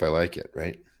 to see if I like it,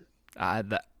 right?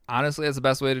 Honestly, that's the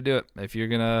best way to do it. If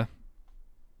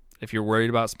you're worried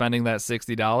about spending that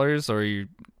 $60, or you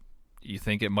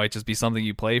think it might just be something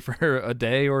you play for a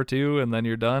day or two and then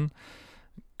you're done,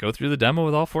 go through the demo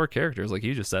with all 4 characters like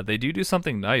you just said. They do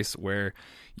something nice where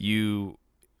you,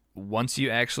 once you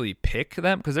actually pick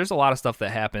them, because there's a lot of stuff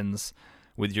that happens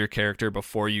with your character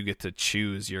before you get to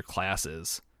choose your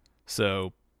classes.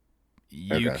 So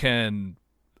you Okay. can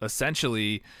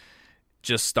essentially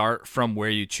just start from where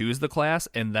you choose the class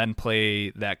and then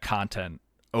play that content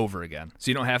over again.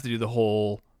 So you don't have to do the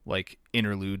whole like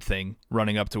interlude thing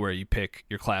running up to where you pick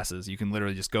your classes. You can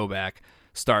literally just go back,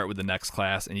 start with the next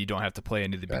class, and you don't have to play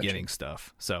any of the Gotcha. beginning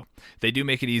stuff. So they do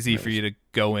make it easy for Nice. you to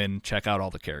go in, check out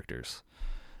all the characters.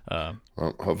 Um,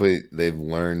 Well, hopefully they've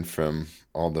learned from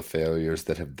all the failures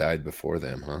that have died before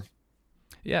them, huh?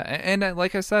 yeah, and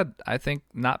like I said, I think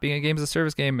not being a games as a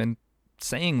service game and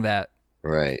saying that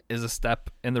Right. is a step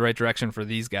in the right direction for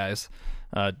these guys.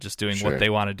 Just doing what Sure. they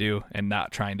want to do and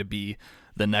not trying to be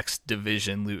the next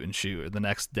Division loot and shoot or the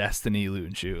next Destiny loot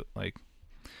and shoot. Like,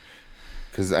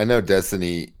 Because I know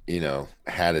Destiny,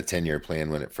 had a 10-year plan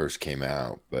when it first came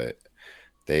out, but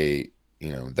they,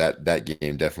 that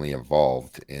game definitely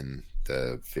evolved in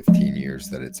the 15 years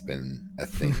that it's been a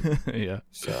thing. yeah,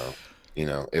 So,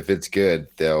 if it's good,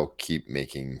 they'll keep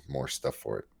making more stuff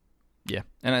for it. yeah,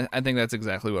 and I think that's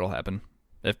exactly what'll happen.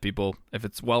 If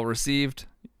it's well received,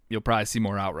 you'll probably see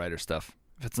more Outrider stuff.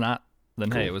 If it's not,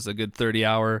 then hey, Cool. it was a good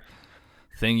 30-hour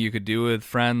thing you could do with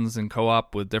friends and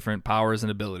co-op with different powers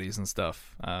and abilities and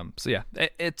stuff. So yeah,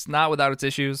 it's not without its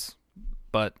issues,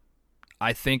 but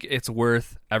I think it's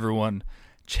worth everyone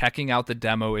checking out the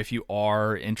demo if you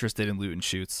are interested in loot and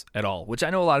shoots at all, which I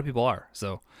know a lot of people are.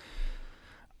 So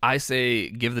I say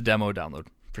give the demo a download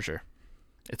for sure.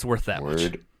 It's worth that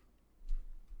much. Word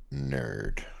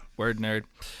nerd. Word nerd.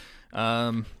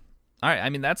 All right. I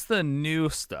mean, that's the new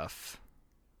stuff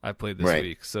I played this Right.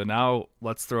 week. So now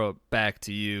let's throw it back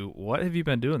to you. What have you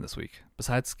been doing this week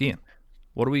besides skiing?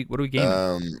 What are we gaming?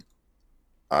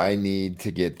 I need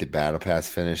to get the battle pass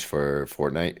finished for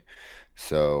Fortnite.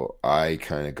 So I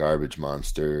kind of garbage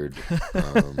monstered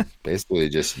basically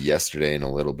just yesterday and a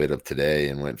little bit of today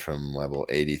and went from level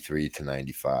 83 to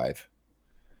 95.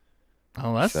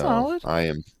 Oh, that's So solid. I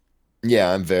am,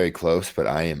 yeah, I'm very close, but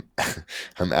I am,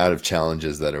 I'm out of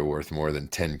challenges that are worth more than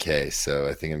 10K. So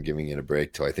I think I'm giving it a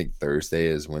break till I think Thursday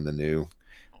is when the new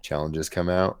challenges come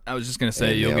out. I was just gonna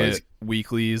say And you'll they always, get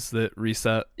weeklies that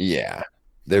reset. yeah,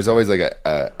 there's always like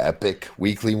a epic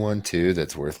weekly one too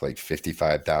that's worth like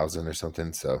 55,000 or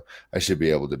something. So I should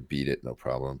be able to beat it, no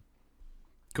problem.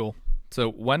 Cool. So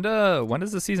when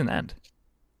does the season end?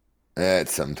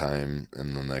 It's sometime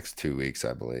in the next 2 weeks,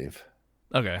 I believe.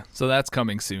 Okay, so that's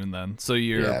coming soon then. So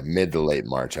Yeah, mid to late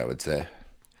March, I would say.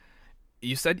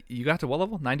 you said you got to what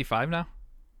level? 95 now?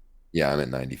 Yeah, I'm at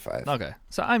 95. Okay.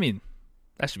 So I mean,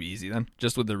 that should be easy then.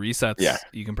 Just with the resets, Yeah,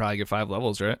 you can probably get 5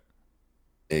 levels, right?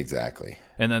 exactly.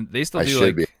 And then they still I do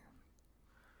should be.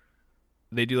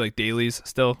 they do like dailies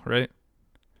still, right?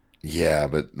 Yeah,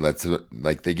 but let's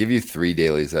like they give you three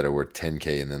dailies that are worth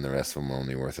 10K, and then the rest of them are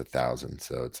only worth 1,000.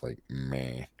 So it's like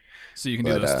meh. So you can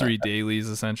do But those 3 dailies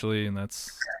essentially, and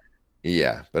that's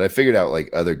yeah, but I figured out like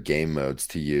other game modes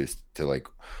to use to like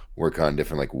work on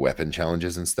different like weapon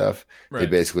challenges and stuff. They right.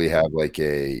 basically have like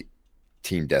a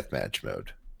team deathmatch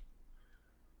mode.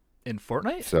 In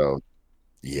Fortnite? So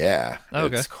yeah, Oh,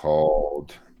 okay. it's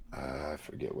called I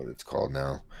forget what it's called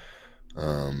now.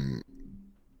 Um,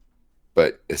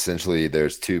 but essentially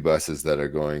there's two buses that are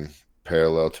going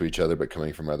parallel to each other but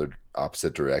coming from other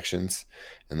opposite directions,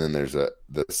 and then there's a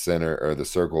the center or the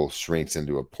circle shrinks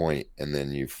into a point and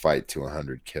then you fight to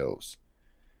 100 kills.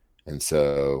 And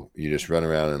so you just run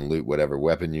around and loot whatever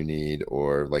weapon you need,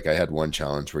 or like I had one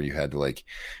challenge where you had to like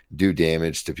do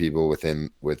damage to people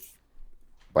with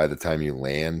by the time you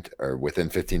land or within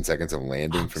 15 seconds of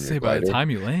landing from your Say by the glider. time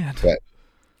you land. But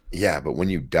yeah, but when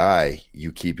you die,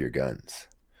 you keep your guns.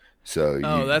 So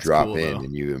Oh, you that's drop cool in though.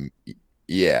 and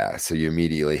yeah, so you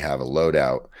immediately have a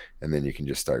loadout, and then you can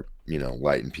just start,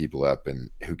 lighting people up. And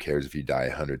who cares if you die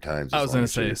 100 times I as was long gonna as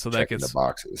say, you're so checking the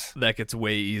boxes. that gets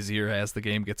way easier as the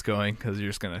game gets going because you're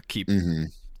just gonna Hmm.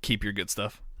 keep your good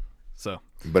stuff. So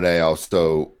But I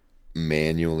also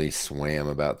manually swam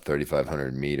about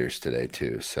 3,500 meters today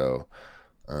too. So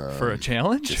for a um,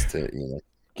 challenge, just to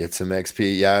get some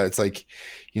XP. Yeah, it's like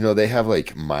they have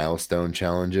like milestone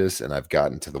challenges, and I've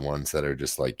gotten to the ones that are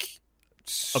just like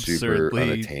super absurdly,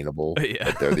 unattainable, yeah.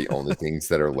 but they're the only things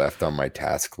that are left on my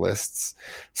task lists.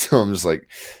 So I'm just like,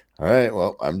 all right,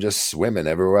 well, I'm just swimming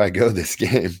everywhere I go this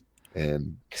game,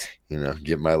 and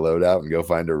get my load out and go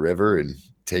find a river and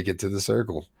take it to the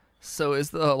circle. So is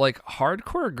the like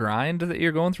hardcore grind that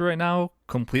you're going through right now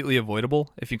completely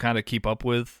avoidable if you kind of keep up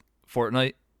with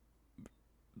Fortnite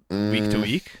week to Mm,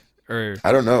 week? Or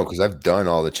I don't know because I've done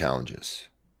all the challenges.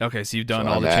 okay, so you've So done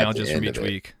all I'm the at the challenges from end each of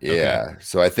it. week. Okay. Yeah.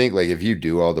 So I think like if you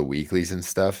do all the weeklies and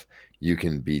stuff, you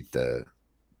can beat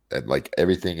like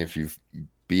everything. If you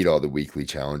beat all the weekly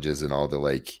challenges and all the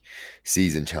like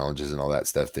season challenges and all that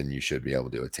stuff, then you should be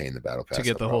able to attain the battle To pass,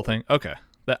 get no the whole problem. thing. Okay.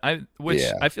 Which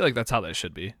Yeah. I feel like that's how that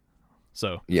should be.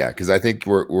 So, Yeah, because I think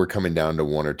we're coming down to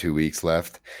 1 or 2 weeks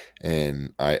left,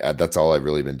 and I that's all I've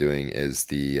really been doing is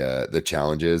the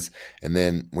challenges, and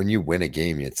then when you win a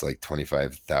game, it's like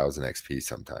 25,000 XP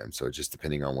sometimes. So it's just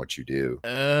depending on what you do.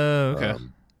 okay.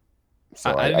 Um,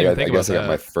 so I I, didn't I even got think I about guess I got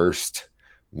my that. first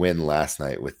win last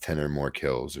night with 10 or more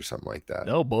kills or something like that.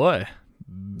 Oh boy.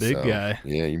 Big So guy.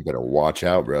 yeah, you better watch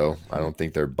out, bro. I don't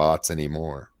think they're bots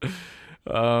anymore.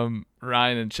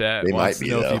 Ryan in chat They wants might to be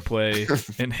know if you though. play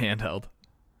in handheld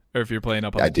or if you're playing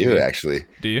up on I the do TV. actually.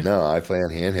 Do you? No, I play on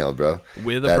handheld, bro.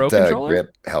 With a pro That controller?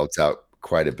 grip helps out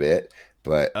quite a bit,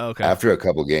 but Oh, okay. after a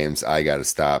couple games, I got to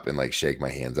stop and like shake my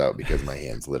hands out because my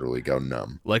hands literally go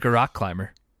numb. Like a rock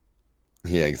climber.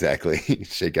 Yeah, exactly.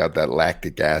 Shake out that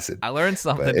lactic acid. I learned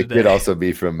But something it could today. also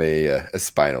be from a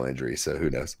spinal injury, so who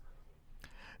knows?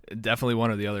 Definitely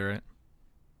one or the other, right?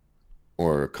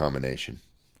 Or a combination.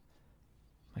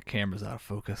 My camera's out of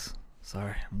focus.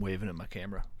 Sorry, I'm waving at my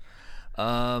camera.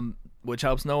 Which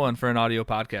helps no one for an audio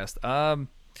podcast.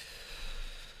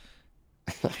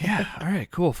 Yeah. All right.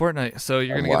 Cool. Fortnite. So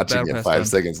you're I'm gonna get the watching battle it pass five done.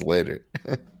 seconds later.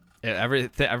 Yeah,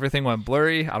 everything went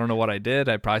blurry. I don't know what I did.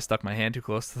 I probably stuck my hand too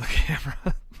close to the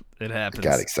camera. It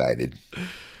Got happens. excited.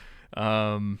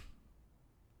 Um.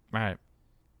 All right.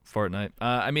 Fortnite.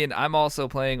 I mean, I'm also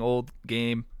playing old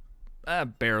game,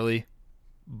 barely,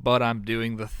 but I'm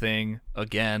doing the thing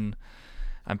again.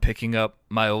 I'm picking up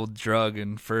my old drug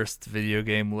and first video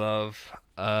game love.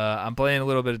 I'm playing a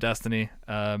little bit of Destiny.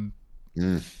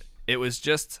 Mm, It was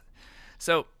just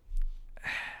so.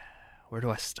 Where do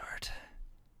I start,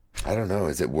 I don't know.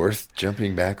 Is it worth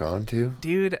jumping back onto?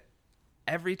 dude?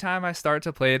 every time I start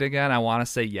to play it again, I want to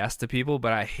say yes to people,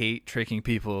 but I hate tricking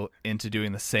people into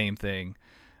doing the same thing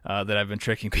that I've been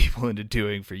tricking people into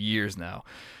doing for years now.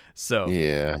 So,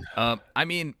 Yeah. I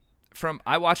mean,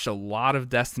 I watched a lot of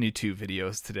Destiny 2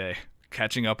 videos today,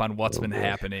 catching up on what's been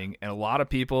happening, and a lot of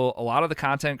the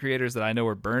content creators that I know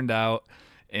were burned out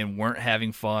and weren't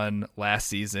having fun last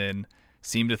season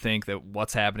seem to think that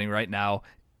what's happening right now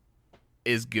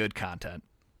is good content.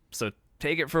 So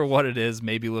take it for what it is,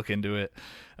 maybe look into it.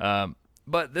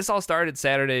 But this all started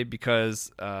Saturday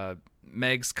because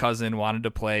Meg's cousin wanted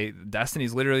to play.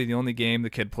 Destiny's literally the only game the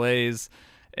kid plays,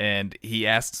 and he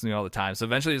asks me all the time. So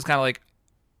eventually it was kind of like,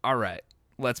 all right,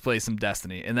 let's play some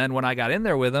Destiny. And then when I got in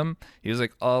there with him, he was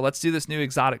like, oh, let's do this new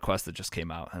exotic quest that just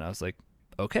came out. And I was like,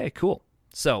 okay, cool.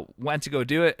 So went to go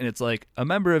do it, and it's like, a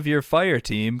member of your fire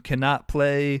team cannot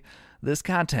play this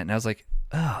content. And I was like,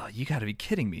 oh, you got to be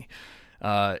kidding me.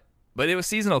 But it was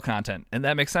seasonal content, and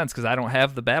that makes sense because I don't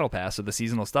have the battle pass or the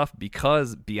seasonal stuff,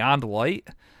 because Beyond Light,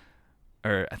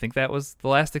 or I think that was the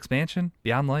last expansion,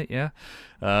 Beyond Light, yeah.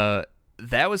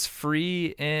 That was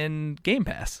free in Game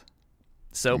Pass.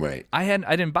 So Right. I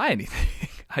didn't buy anything.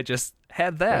 I just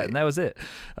had that, Right. and that was it.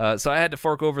 So I had to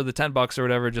fork over the $10 or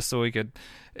whatever just so we could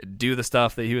do the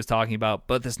stuff that he was talking about.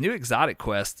 But this new exotic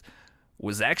quest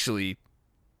was actually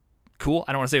cool.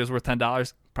 I don't want to say it was worth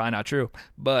 $10. Probably not true.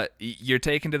 But you're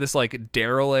taken to this like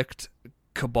derelict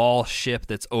Cabal ship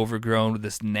that's overgrown with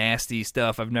this nasty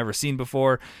stuff I've never seen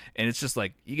before, and it's just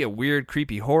like you get weird,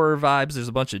 creepy horror vibes. There's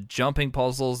a bunch of jumping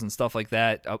puzzles and stuff like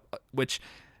that, which,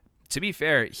 to be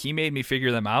fair, he made me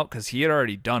figure them out because he had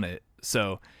already done it.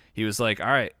 So he was like, all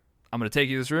right, I'm going to take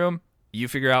you to this room. You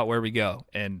figure out where we go.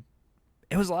 And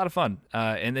it was a lot of fun.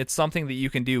 And it's something that you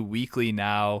can do weekly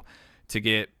now to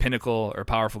get pinnacle or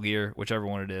powerful gear, whichever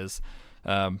one it is.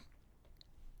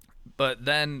 But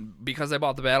then because I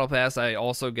bought the battle pass, I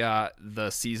also got the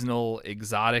seasonal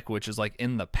exotic, which is like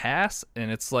in the pass.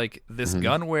 And it's like this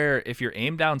gun where if you're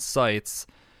aimed down sights,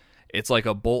 it's like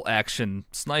a bolt action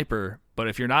sniper. But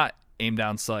if you're not aimed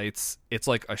down sights, it's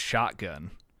like a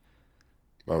shotgun.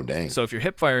 Oh, dang. So if you're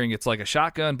hip firing, it's like a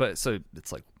shotgun, but so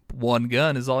it's like one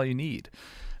gun is all you need.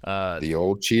 The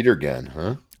old cheater gun,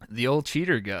 huh? The old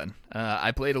cheater gun.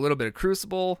 I played a little bit of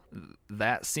Crucible.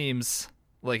 That seems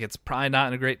like it's probably not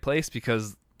in a great place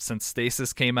because since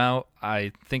Stasis came out,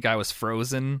 I think I was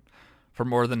frozen for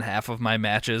more than half of my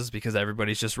matches because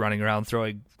everybody's just running around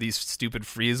throwing these stupid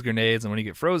freeze grenades, and when you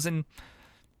get frozen,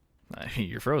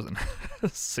 you're frozen.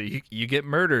 So you get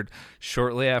murdered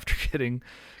shortly after getting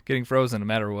frozen, no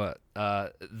matter what.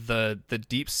 The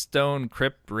Deep Stone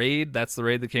Crypt raid, that's the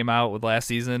raid that came out with last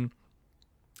season.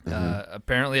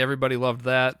 Apparently everybody loved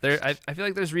that. I feel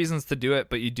like there's reasons to do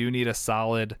it, but you do need a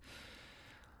solid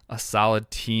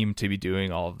team to be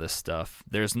doing all of this stuff.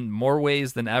 There's more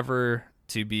ways than ever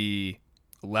to be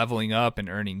leveling up and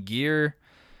earning gear.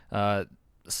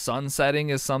 Sunsetting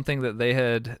is something that they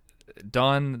had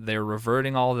done. They're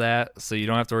reverting all of that, so you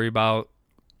don't have to worry about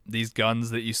these guns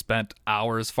that you spent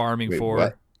hours farming for.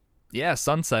 What? Yeah,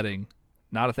 sunsetting,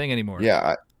 not a thing anymore.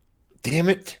 Yeah. Damn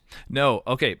it. No,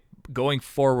 okay. Going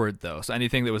forward though, so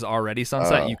anything that was already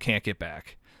sunset, you can't get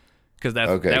back. Because that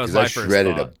was my I first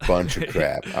shredded thought. a bunch of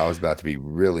crap. I was about to be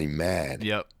really mad.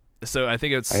 Yep. So I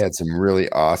think I had some really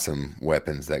awesome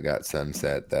weapons that got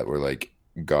sunset that were like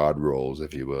god rolls,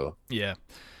 if you will. Yeah.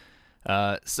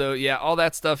 So yeah, all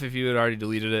that stuff, if you had already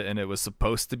deleted it and it was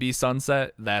supposed to be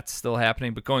sunset, that's still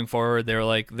happening. But going forward, they were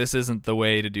like, this isn't the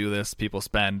way to do this. People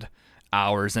spend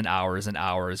hours and hours and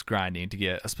hours grinding to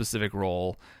get a specific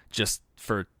role just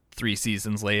for 3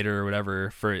 seasons later or whatever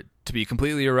for it to be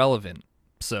completely irrelevant.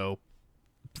 So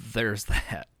there's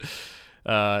that.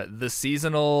 The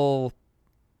seasonal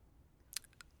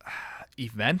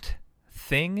event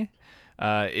thing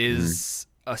is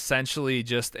essentially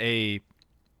just the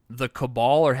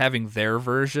Cabal are having their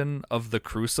version of the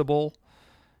Crucible.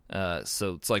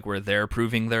 So it's like where they're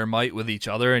proving their might with each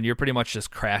other, and you're pretty much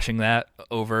just crashing that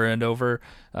over and over.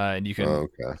 And you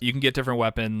can get different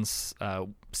weapons,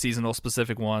 seasonal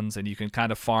specific ones, and you can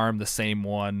kind of farm the same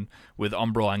one with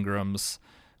Umbral Engrams,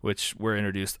 which were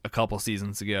introduced a couple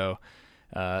seasons ago.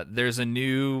 There's a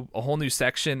whole new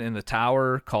section in the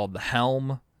tower called the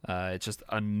Helm. It's just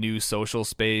a new social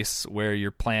space where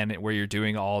you're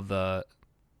doing all the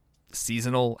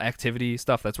seasonal activity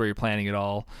stuff. That's where you're planning it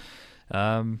all.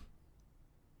 Yeah,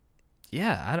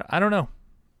 I don't know.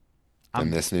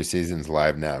 And this new season's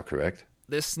live now, correct?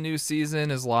 This new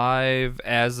season is live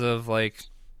as of like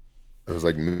It was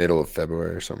like middle of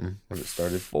February or something when it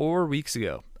started. 4 weeks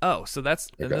ago. Oh, so that's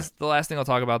and this is the last thing I'll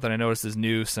talk about that I noticed is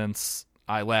new since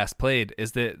I last played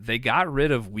is that they got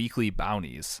rid of weekly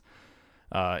bounties.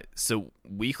 So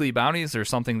weekly bounties are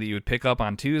something that you would pick up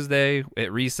on Tuesday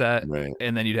at reset, Right.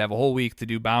 and then you'd have a whole week to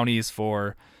do bounties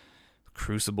for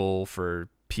Crucible, for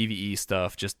PvE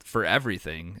stuff, just for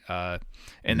everything.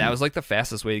 And that was like the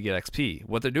fastest way to get XP.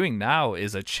 What they're doing now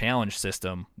is a challenge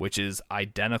system, which is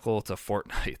identical to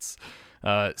Fortnite's.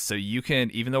 So you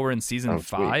can, even though we're in season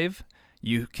 5,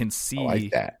 you can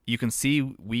see you can see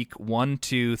week 1,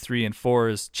 2, 3, and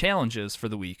 4's challenges for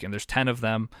the week, and there's 10 of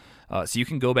them. So you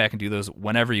can go back and do those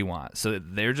whenever you want. So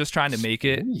they're just trying to make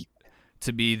it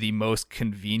to be the most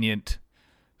convenient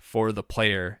for the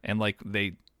player, and like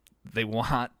they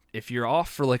want, if you're off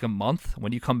for like a month,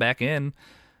 when you come back in,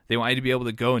 they want you to be able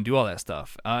to go and do all that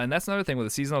stuff. And that's another thing with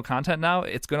the seasonal content now.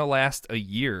 It's going to last a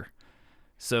year.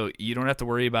 So you don't have to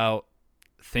worry about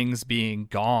things being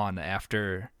gone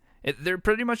after. They're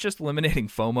pretty much just eliminating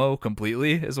FOMO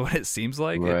completely is what it seems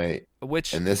like. Right.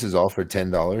 And this is all for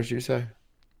 $10, you say?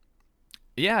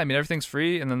 Yeah, I mean, everything's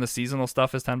free, and then the seasonal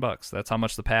stuff is $10. That's how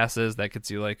much the pass is. That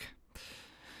gets you like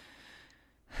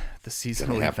the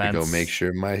seasonal events. I have to go make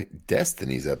sure my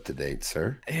Destiny's up to date,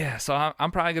 sir. Yeah, so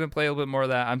I'm probably going to play a little bit more of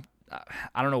that.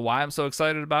 I don't know why I'm so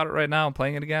excited about it right now. I'm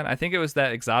playing it again. I think it was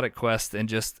that exotic quest and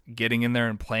just getting in there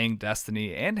and playing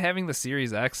Destiny and having the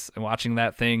Series X and watching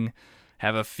that thing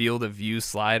have a field of view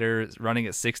slider running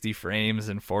at 60 frames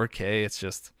in 4K. It's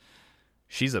just,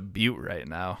 she's a beaut right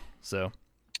now. So,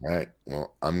 all right.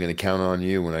 Well, I'm going to count on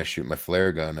you when I shoot my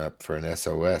flare gun up for an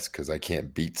SOS because I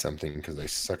can't beat something because I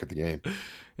suck at the game.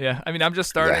 Yeah, I mean, I'm just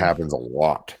starting. That happens a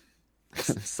lot.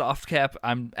 Soft cap.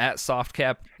 I'm at soft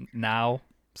cap now,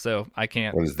 so I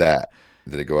can't. What is that?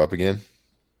 Did it go up again?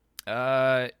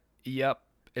 Yep.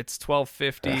 It's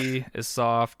 1250 is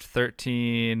soft,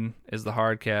 13 is the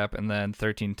hard cap, and then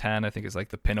 1310 I think is like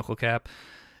the pinnacle cap.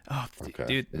 Oh, okay.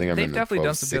 Dude, they've definitely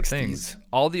done some good things.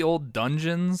 All the old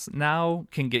dungeons now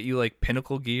can get you like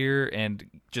pinnacle gear and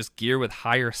just gear with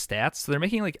higher stats. So they're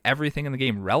making like everything in the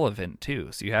game relevant too.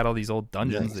 So you had all these old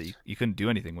dungeons that you couldn't do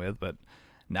anything with, but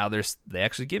now they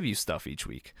actually give you stuff each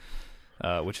week,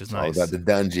 which is nice. All about the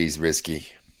dungeons, Risky.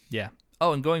 Yeah.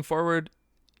 Oh, and going forward,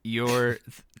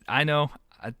 I know,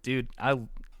 dude, I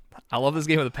love this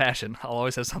game with a passion. I'll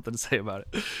always have something to say about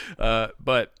it.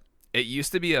 But it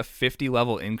used to be a 50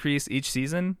 level increase each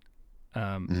season.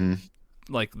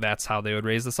 Like that's how they would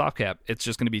raise the soft cap. It's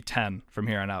just going to be 10 from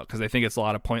here on out because I think it's a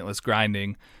lot of pointless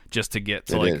grinding just to get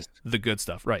to the good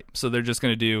stuff. Right. So they're just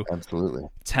going to do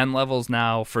 10 levels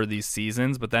now for these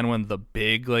seasons. But then when the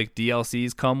big like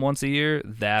DLCs come once a year,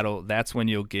 that's when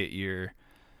you'll get your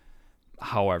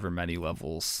however many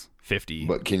levels. 50.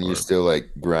 But can you still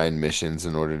like grind missions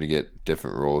in order to get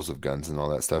different rolls of guns and all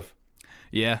that stuff?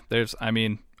 Yeah,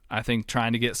 I think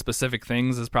trying to get specific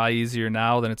things is probably easier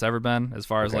now than it's ever been, as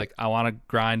far as like, I want to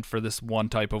grind for this one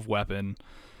type of weapon,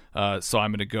 so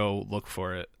I'm going to go look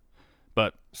for it.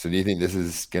 But so do you think this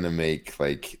is going to make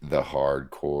like the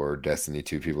hardcore Destiny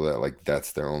 2 people that like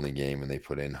that's their only game and they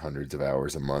put in hundreds of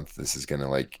hours a month, this is going to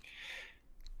like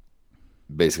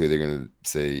basically they're going to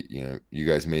say, you know, you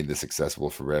guys made this accessible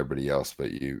for everybody else,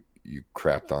 but you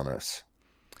crapped on us.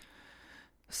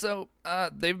 So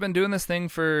they've been doing this thing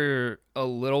for a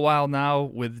little while now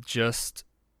with just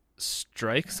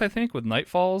strikes, I think, with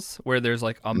Nightfalls, where there's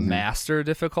like a master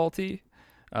difficulty.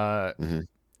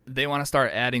 They want to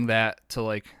start adding that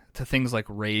to things like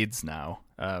raids now,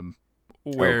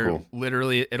 where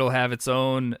literally it'll have its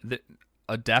own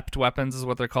adept weapons is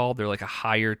what they're called. They're like a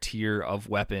higher tier of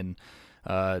weapon.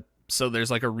 So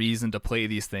there's like a reason to play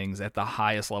these things at the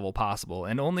highest level possible,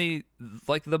 and only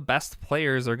like the best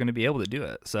players are going to be able to do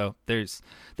it. So there's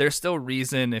still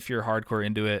reason if you're hardcore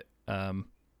into it,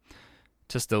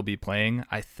 to still be playing.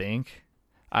 I think,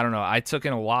 I don't know. I took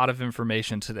in a lot of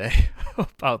information today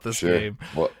about this game.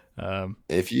 Well,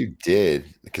 if you did,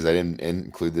 because I didn't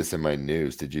include this in my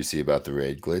news, did you see about the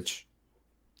raid glitch?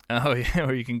 Oh yeah,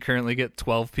 where you can currently get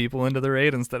 12 people into the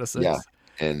raid instead of 6. Yeah,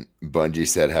 and Bungie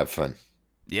said have fun.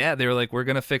 Yeah, they were like, we're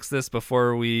going to fix this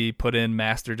before we put in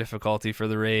master difficulty for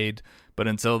the raid. But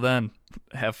until then,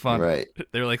 have fun. Right.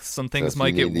 They're like, some things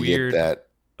might get weird. Get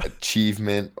that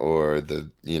achievement or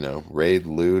the, raid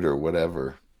loot or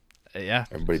whatever. Yeah.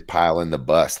 Everybody pile in the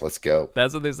bus. Let's go.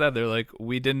 That's what they said. They're like,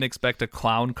 we didn't expect a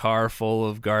clown car full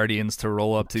of guardians to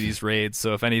roll up to these raids.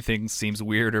 So if anything seems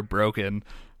weird or broken,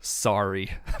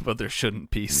 sorry. But there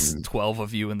shouldn't be 12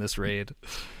 of you in this raid.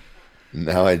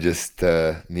 Now I just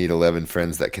need 11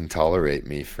 friends that can tolerate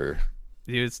me for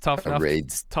Dude, it's tough enough.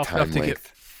 Raid's tough enough to get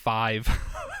 5,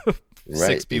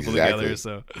 6 people together.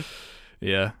 So,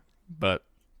 yeah. But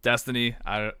Destiny,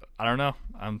 I don't know.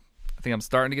 I think I'm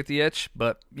starting to get the itch.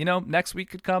 But next week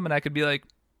could come and I could be like,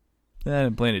 I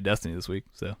didn't play any Destiny this week,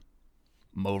 so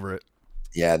I'm over it.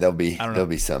 Yeah, I don't know. there'll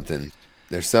be something.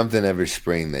 There's something every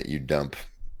spring that you dump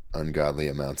ungodly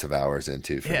amounts of hours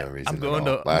into for Yeah, no I'm reason at going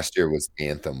all. to. Last year was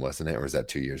Anthem, wasn't it? Or was that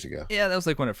 2 years ago? Yeah, that was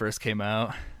like when it first came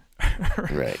out.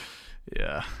 Right.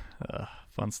 Yeah,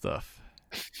 fun stuff.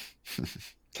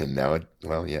 And now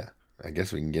well, yeah. I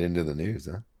guess we can get into the news,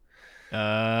 huh? We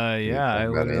can Yeah, talk I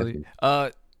about literally.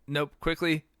 Anthem. Nope.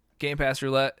 Quickly, Game Pass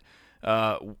Roulette.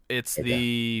 It's Okay.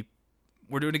 the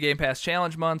we're doing a Game Pass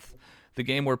challenge month. The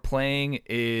game we're playing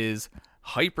is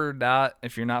Hyperdot.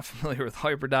 If you're not familiar with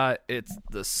Hyperdot, it's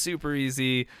the super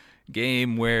easy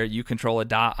game where you control a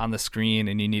dot on the screen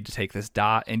and you need to take this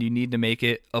dot and you need to make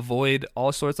it avoid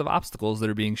all sorts of obstacles that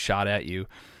are being shot at you.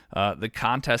 The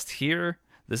contest here,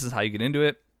 this is how you get into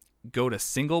it. Go to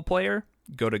single player,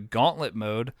 go to gauntlet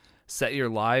mode, set your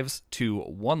lives to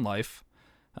 1 life.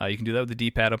 You can do that with the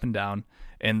D-pad up and down.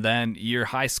 And then your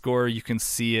high score, you can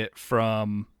see it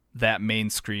from that main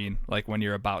screen, like when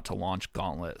you're about to launch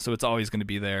Gauntlet. So it's always going to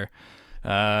be there.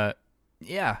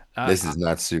 Yeah. This is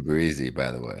not super easy,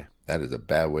 by the way. That is a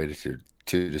bad way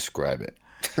to describe it.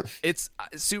 It's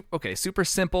okay, super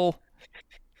simple.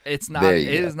 It's not. There It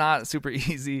you go. is not super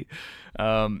easy.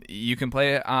 You can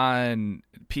play it on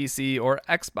PC or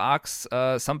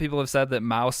Xbox. Some people have said that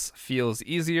mouse feels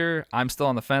easier. I'm still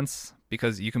on the fence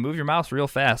because you can move your mouse real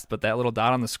fast, but that little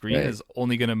dot on the screen Right. is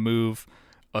only going to move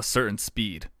a certain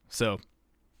speed. So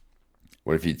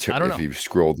What if I don't if know. you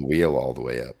scroll the wheel all the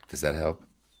way up? Does that help?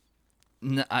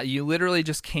 You literally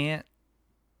just can't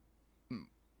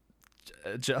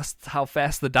adjust how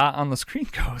fast the dot on the screen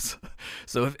goes.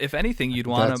 So if anything, you'd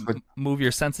want That's to what. move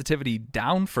your sensitivity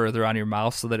down further on your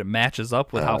mouse so that it matches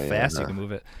up with how Oh yeah, fast you no. can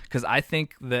move it. Because I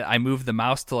think that I moved the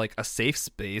mouse to like a safe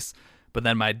space, but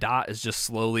then my dot is just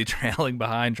slowly trailing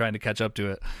behind trying to catch up to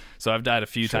it. So I've died a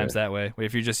few Sure. times that way.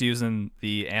 If you're just using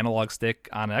the analog stick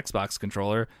on an Xbox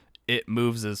controller, it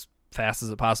moves as fast as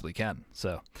it possibly can.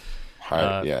 So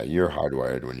Yeah, you're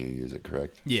hardwired when you use it,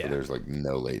 correct? So yeah, there's like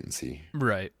no latency.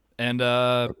 right. And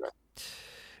Okay.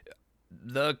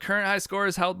 the current high score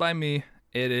is held by me.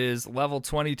 It is level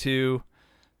 22.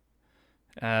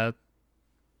 Come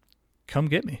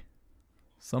get me.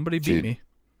 Somebody beat Dude, me.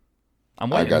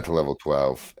 I'm I waiting. got to level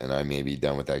 12 and I may be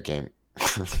done with that game.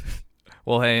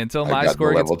 Well, hey, until I've my gotten to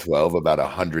score gets level 12 about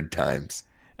 100 times.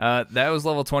 that was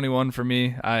level 21 for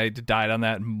me. I died on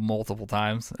that multiple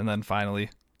times and then finally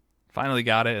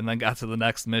got it and then got to the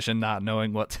next mission not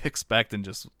knowing what to expect and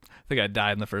just I think I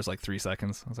died in the first like 3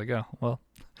 seconds. I was like, "Oh, well,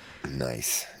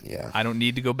 Nice. Yeah. I don't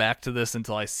need to go back to this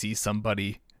until I see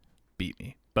somebody beat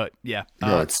me." But yeah,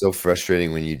 No, it's so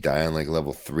frustrating when you die on like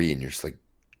level 3 and you're just like,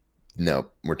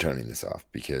 nope, we're turning this off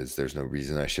because there's no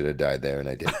reason I should have died there and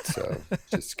I did. So it's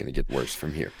just going to get worse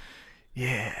from here.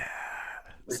 yeah.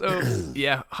 So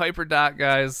yeah, Hyperdot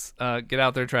guys, get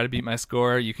out there, try to beat my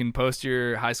score. You can post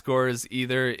your high scores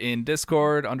either in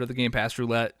Discord under the Game Pass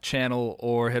Roulette channel,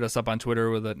 or hit us up on Twitter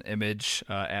with an image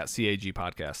at CAG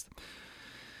Podcast.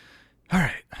 All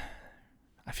right,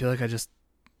 I feel like I just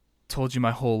told you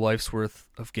my whole life's worth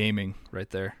of gaming right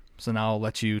there. So now I'll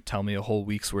let you tell me a whole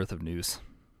week's worth of news.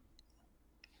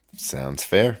 Sounds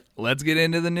fair. Let's get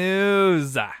into the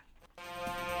news.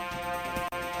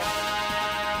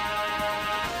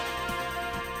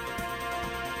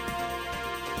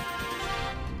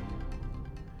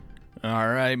 All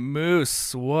right,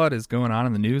 Moose, what is going on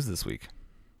in the news this week?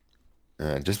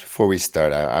 Just before we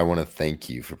start, I want to thank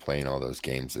you for playing all those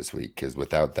games this week because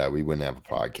without that, we wouldn't have a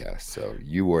podcast. So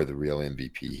you were the real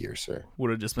MVP here, sir. Would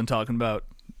have just been talking about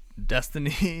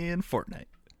Destiny and Fortnite.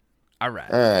 All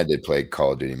right. I did play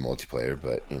Call of Duty multiplayer,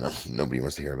 but nobody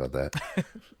wants to hear about that.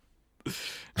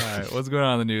 All right, what's going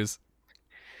on in the news?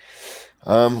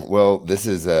 Well, this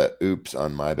is a oops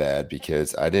on my bad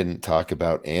because I didn't talk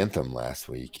about Anthem last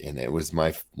week, and it was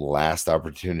my last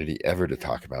opportunity ever to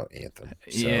talk about Anthem.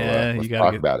 So Yeah, let's you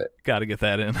talk about it. gotta get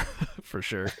that in for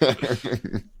sure.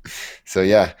 So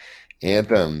yeah,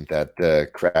 Anthem, that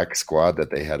crack squad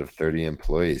that they had of 30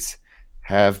 employees,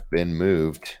 have been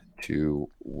moved to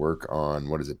work on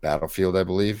what is it, Battlefield, I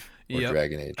believe, or Yep.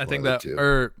 Dragon Age. I One think of the that, two.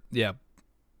 or yeah,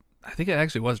 I think it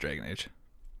actually was Dragon Age.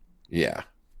 Yeah.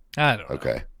 I don't know.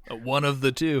 Okay. One of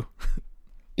the two.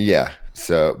 Yeah.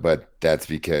 So, but that's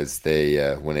because they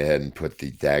went ahead and put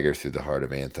the dagger through the heart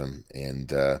of Anthem, and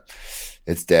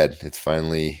it's dead. It's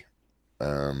finally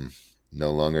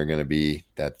no longer going to be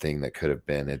that thing that could have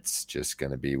been. It's just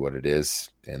going to be what it is,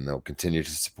 and they'll continue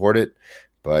to support it,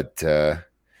 but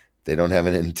they don't have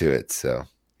an end to it. So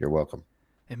you're welcome.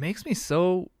 It makes me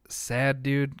so sad,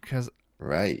 dude, because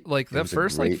Right. like It the was a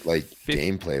first great, like 50,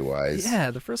 gameplay wise.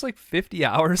 yeah, the first like 50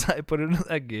 hours I put into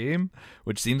that game,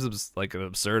 which seems like an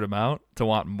absurd amount to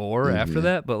want more after Mhm.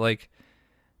 that, but like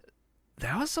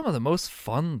that was some of the most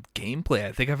fun gameplay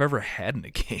I think I've ever had in a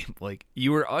game. Like,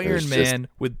 you were It was Iron just Man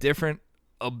with different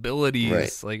right.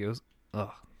 abilities. Like, it was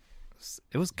But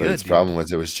good, its dude. problem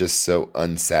was it was just so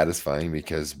unsatisfying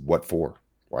because what for?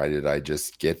 Why did I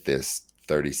just get this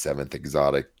 37th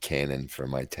exotic cannon for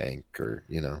my tank? Or,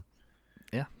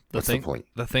 Yeah, what's the point?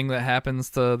 the thing that happens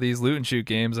to these loot and shoot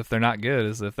games if they're not good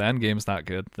is if the end game's not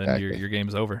good, then Exactly. your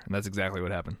game's over, and that's exactly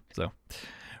what happened. So,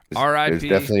 There's R.I.P.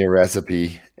 definitely a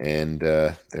recipe, and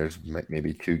there's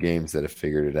maybe two games that have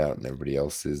figured it out, and everybody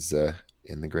else is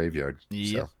in the graveyard.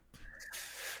 Yep. So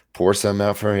pour some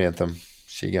out for Anthem.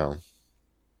 She gone.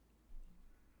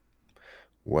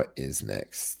 What is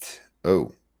next?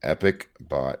 Oh, Epic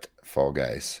bought Fall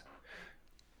Guys.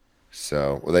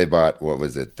 So, well, they bought, what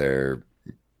was it? Their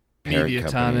parent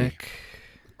company,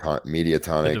 Mediatonic, the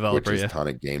Mediatonic, which developer. is Yeah.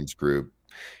 Tonic Games Group,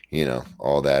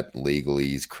 all that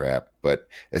legalese crap. But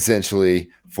essentially,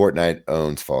 Fortnite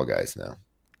owns Fall Guys now.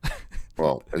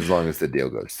 Well, as long as the deal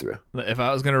goes through, If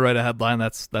I was gonna write a headline,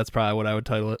 that's probably what I would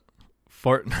title it.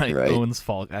 Fortnite right? owns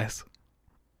Fall Guys.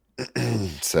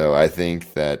 So I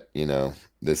think that,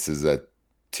 this is a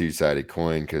two-sided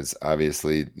coin because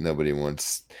obviously nobody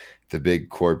wants the big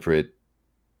corporate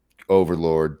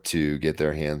overlord to get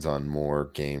their hands on more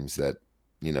games that,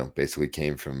 basically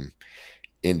came from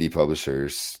indie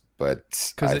publishers.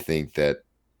 But Because I think that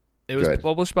it was good.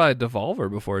 published by Devolver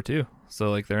before too, so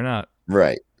like they're not.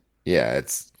 Right. Yeah,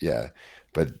 yeah.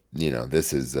 But,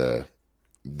 this is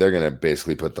they're gonna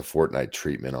basically put the Fortnite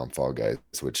treatment on Fall Guys,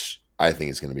 which I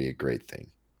think is gonna be a great thing.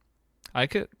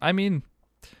 I mean,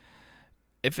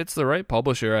 if it's the right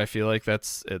publisher, I feel like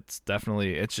it's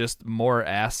definitely it's just more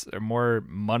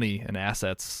money and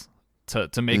assets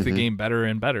to make the Hmm. game better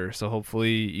and better. So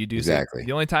hopefully you do see. Exactly.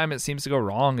 The only time it seems to go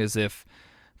wrong is if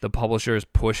the publisher is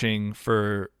pushing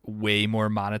for way more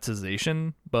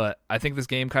monetization. But I think this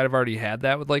game kind of already had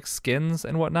that with like skins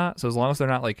and whatnot. So as long as they're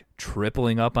not like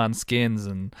tripling up on skins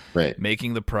and Right.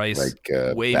 making the price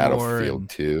Like way more Battlefield and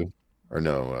 2, or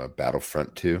no,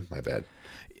 Battlefront 2, my bad.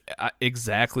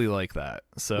 exactly like that.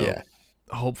 So Yeah.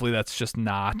 hopefully that's just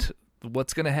not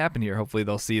what's going to happen here. Hopefully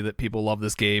they'll see that people love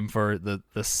this game for the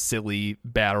silly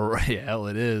battle royale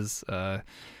it is,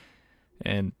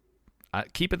 and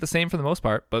keep it the same for the most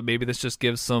part. But maybe this just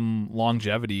gives some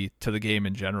longevity to the game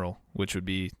in general, which would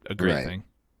be a great Right. thing.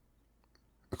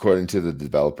 According to the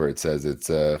developer, it says it's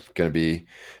going to be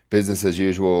business as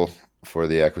usual for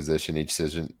the acquisition.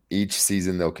 Each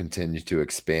season they'll continue to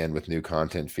expand with new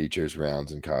content, features,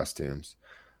 rounds, and costumes.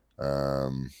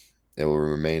 Um, it will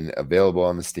remain available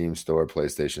on the Steam Store,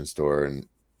 PlayStation Store, and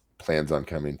plans on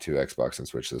coming to Xbox and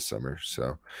Switch this summer.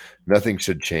 So nothing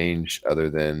should change other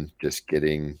than just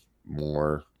getting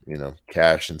more,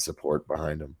 cash and support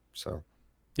behind them. So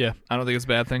Yeah, I don't think it's a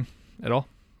bad thing at all.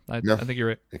 no, I think you're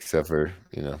right. except for,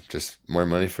 just more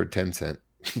money for 10 cent.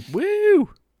 Woo!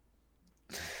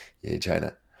 Yay,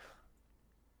 China.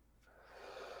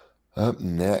 Up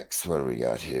next, what do we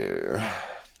got here?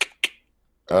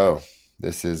 Oh,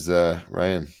 this is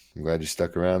Ryan. I'm glad you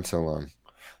stuck around so long.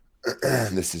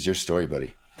 This is your story,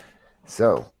 buddy.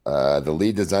 So, the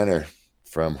lead designer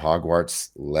from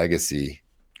Hogwarts Legacy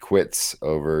quits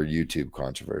over YouTube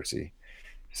controversy.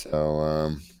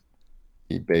 So,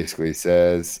 he basically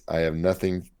says, I have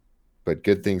nothing but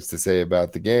good things to say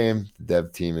about the game, the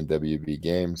dev team, and WB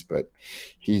Games, but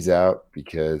he's out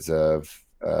because of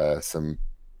some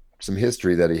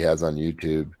history that he has on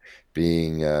YouTube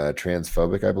being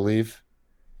transphobic, I believe.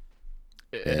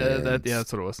 That And yeah,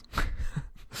 that's what it was.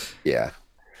 yeah.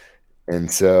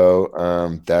 And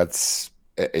so that's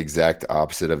exact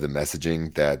opposite of the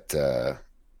messaging that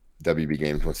WB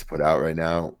Games wants to put out right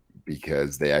now,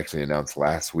 because they actually announced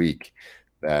last week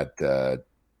that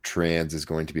trans is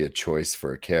going to be a choice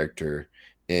for a character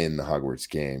in the Hogwarts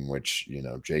game, which,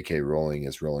 J.K. Rowling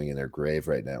is rolling in her grave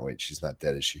right now. Wait, she's not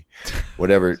dead, is she?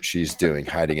 Whatever she's doing,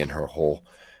 hiding in her hole.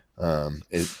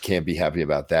 It can't be happy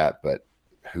about that, but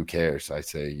who cares? I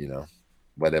say,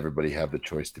 let everybody have the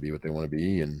choice to be what they want to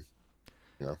be. And,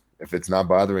 if it's not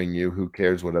bothering you, who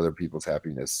cares what other people's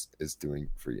happiness is doing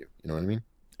for you? You know what I mean?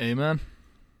 Amen.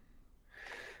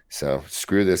 So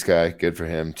screw this guy. Good for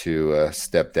him to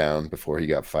step down before he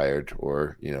got fired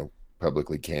or,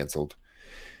 publicly canceled.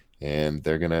 And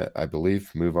they're going to, I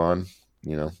believe, move on,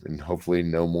 and hopefully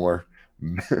no more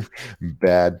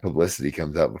bad publicity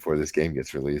comes out before this game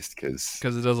gets released, because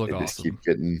Because it does look they just awesome. keep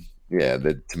getting, yeah,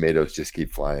 the tomatoes just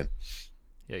keep flying.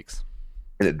 Yikes.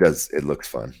 And it looks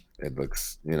fun. It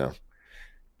looks,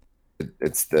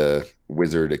 it's the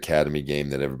Wizard Academy game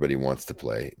that everybody wants to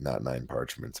play, not Nine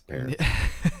Parchments, apparently.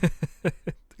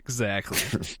 Exactly.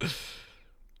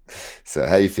 So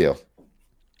how you feel?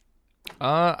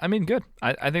 I mean, good.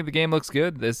 I think the game looks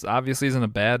good. This obviously isn't a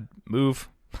bad move.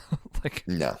 Like,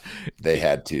 No, they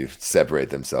had to separate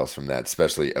themselves from that,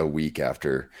 especially a week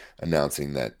after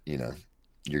announcing that,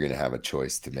 you're going to have a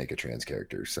choice to make a trans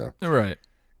character. So right.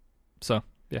 So,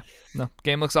 yeah. No,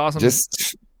 game looks awesome.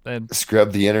 just And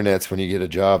scrub the internets when you get a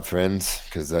job, friends,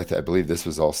 because I believe this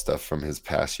was all stuff from his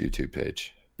past YouTube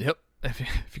page. yep. If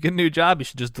you get a new job, you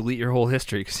should just delete your whole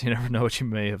history because you never know what you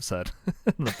may have said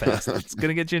in the past. It's going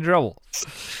to get you in trouble.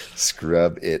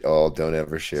 Scrub it all. Don't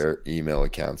ever share email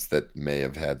accounts that may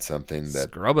have had something that.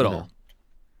 Scrub it all.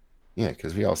 Yeah,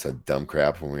 because we all said dumb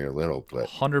crap when we were little, but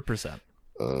 100%.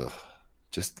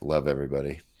 just love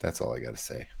everybody. That's all I got to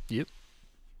say. Yep.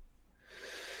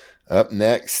 Up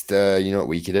next, you know what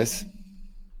week it is?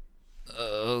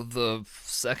 The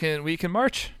second week in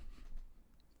March.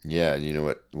 Yeah, you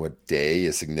know what day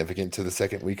is significant to the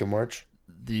second week of March?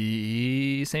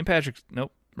 The St. Patrick's.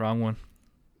 Nope, wrong one.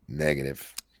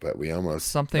 Negative, but we almost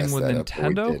Something messed with that up what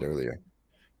Nintendo? we did earlier.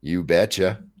 You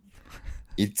betcha.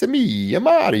 It's a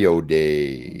Mario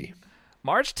Day.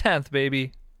 March 10th,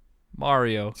 baby.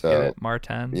 Mario. So, Get it?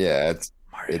 Martin. Yeah,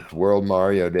 Mario. it's World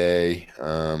Mario Day.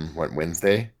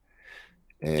 Wednesday,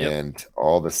 and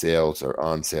all the sales are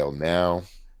on sale now.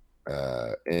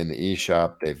 In the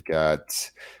eShop, they've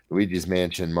got Luigi's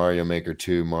Mansion, Mario Maker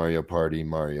 2, Mario Party,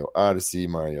 Mario Odyssey,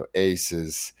 Mario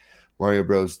Aces, Mario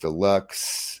Bros.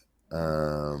 Deluxe,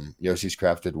 Yoshi's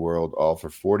Crafted World, all for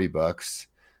 $40.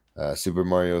 Super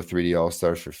Mario 3D All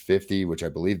Stars for 50, which I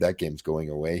believe that game's going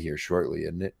away here shortly,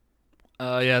 isn't it?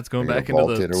 Yeah, it's going They're back gonna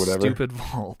into vault it the or whatever. stupid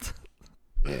vault.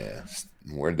 Yeah,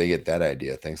 where'd they get that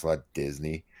idea? Thanks a lot,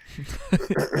 Disney.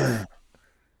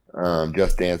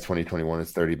 Just Dance 2021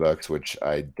 is $30, which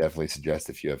I definitely suggest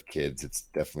if you have kids. It's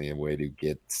definitely a way to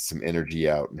get some energy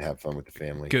out and have fun with the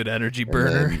family. Good energy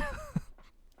burner. Then,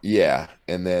 yeah,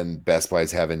 and then Best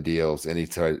Buy's having deals. Any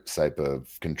type of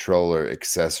controller,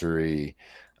 accessory,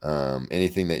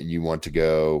 anything that you want to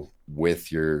go with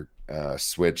your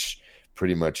Switch,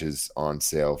 pretty much is on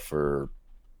sale for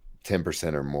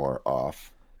 10% or more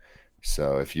off.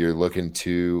 So if you're looking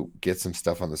to get some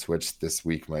stuff on the Switch, this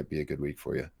week might be a good week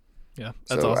for you. Yeah,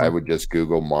 that's So awesome. I would just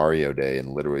Google Mario Day, and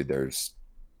literally there's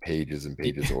pages and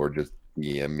pages, or just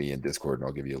DM me in Discord and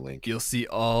I'll give you a link. You'll see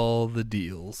all the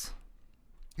deals.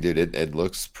 Dude, it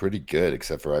looks pretty good,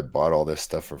 except for I bought all this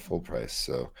stuff for full price.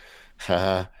 So,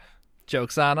 haha,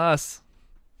 Joke's on us.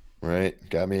 right?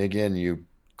 Got me again, you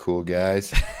cool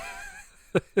guys.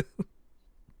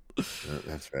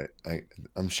 That's right.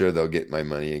 I'm sure they'll get my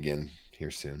money again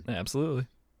here soon. Absolutely.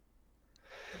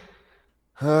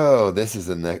 Oh, this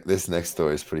next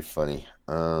story is pretty funny.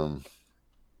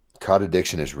 COD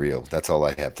addiction is real. That's all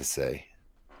I have to say.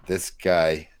 This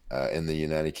guy in the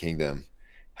United Kingdom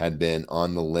had been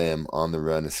on the limb, on the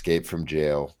run, escaped from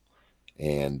jail,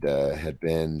 and had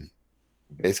been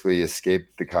basically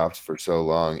escaped the cops for so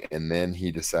long. And then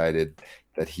he decided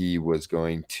that he was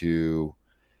going to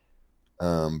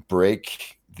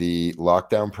break the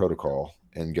lockdown protocol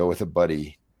and go with a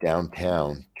buddy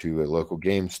downtown to a local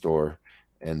game store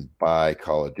and buy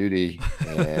Call of Duty.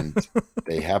 And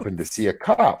they happened to see a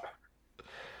cop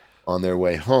on their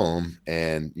way home.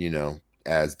 And,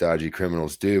 as dodgy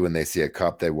criminals do, when they see a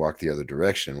cop, they walk the other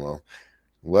direction. Well,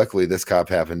 luckily, this cop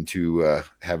happened to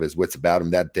have his wits about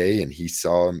him that day, and he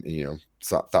saw him,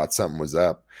 thought something was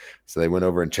up. So they went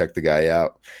over and checked the guy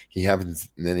out. And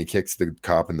then he kicks the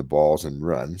cop in the balls and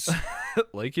runs.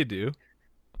 Like you do.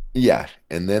 Yeah.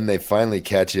 And then they finally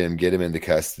catch him, get him into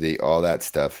custody, all that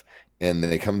stuff. And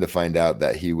then they come to find out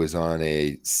that he was on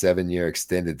a 7-year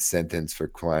extended sentence for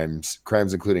crimes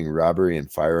including robbery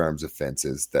and firearms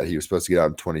offenses that he was supposed to get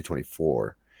out in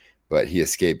 2024. But he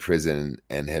escaped prison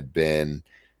and had been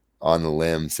on the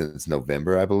limb since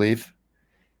November, I believe.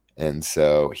 And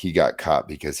so he got caught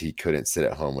because he couldn't sit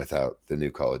at home without the new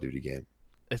Call of Duty game.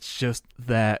 It's just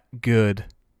that good.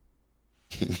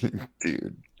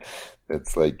 Dude,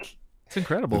 that's like It's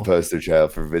incredible. the poster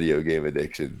child for video game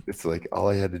addiction. It's like all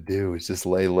I had to do was just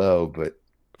lay low, but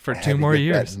For I had 2 to more get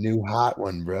years. that new hot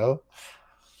one, bro.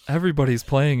 Everybody's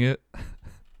playing it.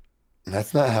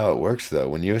 That's not how it works, though.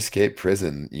 When you escape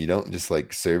prison, you don't just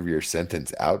like serve your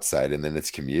sentence outside and then it's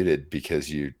commuted because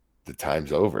the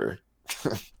time's over.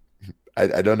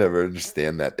 I don't ever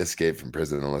understand that escape from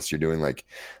prison unless you're doing like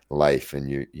life and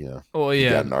you Well, you yeah.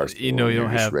 got an arsenal You and don't you're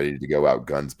just have. ready to go out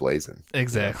guns blazing.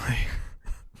 Exactly.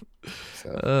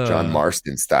 So John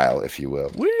Marston style, if you will.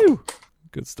 Woo!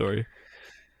 Good story.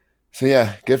 So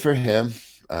yeah, good for him.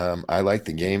 I like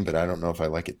the game, but I don't know if I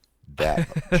like it that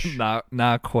much.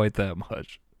 Not quite that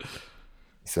much.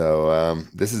 So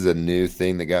this is a new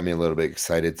thing that got me a little bit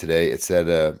excited today. It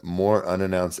said more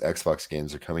unannounced Xbox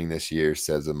games are coming this year,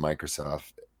 says a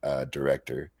Microsoft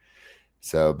director.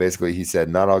 So basically, he said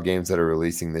not all games that are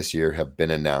releasing this year have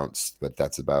been announced, but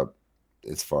that's about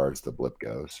as far as the blip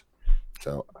goes.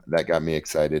 So that got me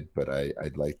excited, but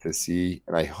I'd like to see,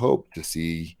 and I hope to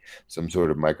see some sort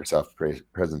of Microsoft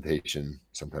presentation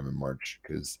sometime in March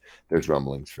because there's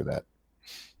rumblings for that.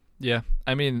 Yeah,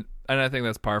 I mean, and I think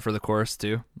that's par for the course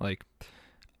too. Like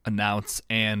announce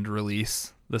and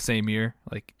release the same year,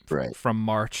 like Right. from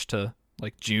March to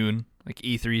like June, like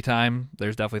E3 time.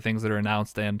 There's definitely things that are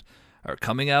announced and are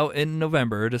coming out in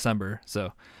November or December.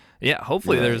 So yeah,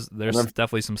 hopefully Right. there's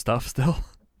definitely some stuff still.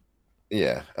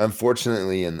 Yeah.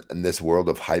 Unfortunately, in this world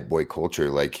of hype boy culture,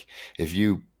 like if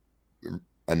you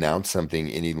announce something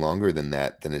any longer than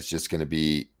that, then it's just going to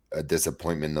be a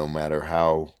disappointment no matter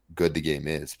how good the game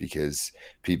is because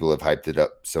people have hyped it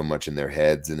up so much in their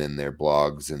heads and in their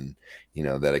blogs and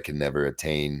that it can never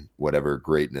attain whatever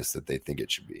greatness that they think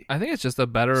it should be. I think it's just So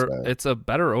it's a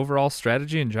better overall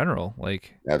strategy in general.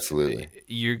 Like absolutely.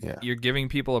 you're Yeah. you're giving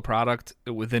people a product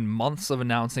within months of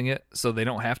announcing it so they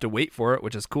don't have to wait for it,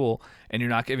 which is cool, and you're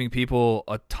not giving people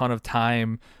a ton of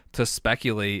time to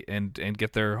speculate and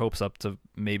get their hopes up to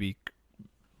maybe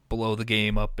blow the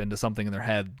game up into something in their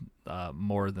head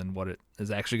more than what it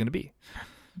is actually going to be.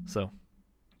 So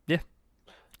yeah,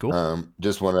 cool.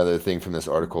 Just one other thing from this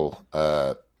article.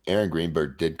 Aaron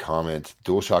Greenberg did comment.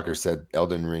 DualShocker said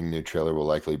Elden Ring new trailer will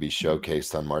likely be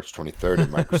showcased on March 23rd at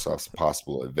Microsoft's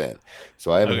possible event.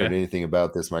 So I haven't heard Okay. anything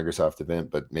about this Microsoft event,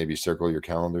 but maybe circle your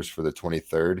calendars for the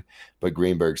 23rd. But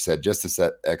Greenberg said, just to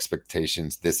set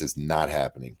expectations, this is not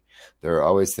happening. There are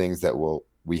always things that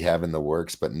we have in the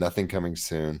works, but nothing coming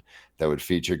soon that would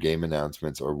feature game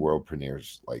announcements or world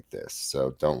premieres like this.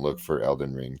 So don't look for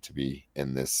Elden Ring to be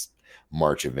in this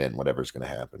March event, whatever's going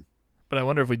to happen. But I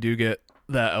wonder if we do get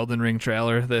that Elden Ring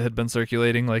trailer that had been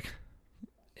circulating like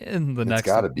in the It's next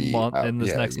got to be month, out. in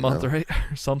this Yeah, next month, right,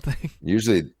 or something.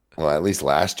 Usually, well, at least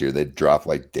last year, they'd drop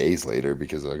like days later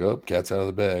because, like, oh, cat's out of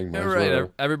the bag. Might Yeah, as right.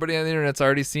 well. Everybody on the internet's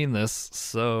already seen this,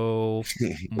 so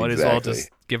might as well Exactly. just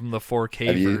give them the 4K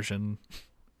Have you version.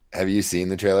 have you seen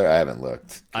the trailer? I haven't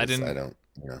looked I because I didn't. don't,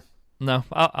 No,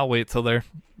 I'll wait till they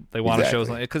want to show exactly.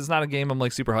 something because it's not a game I'm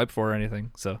like super hyped for or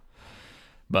anything. So,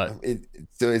 but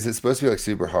So is it supposed to be like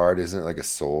super hard? Isn't it like a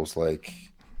Souls like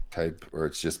type, or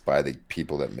it's just by the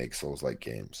people that make Souls like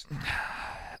games?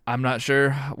 I'm not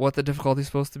sure what the difficulty is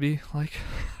supposed to be like.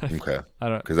 Okay, I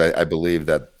don't. because I believe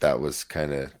that was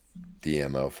kind of the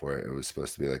MO for it. It was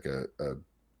supposed to be like a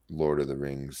Lord of the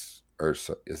Rings, or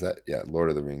is that, yeah, Lord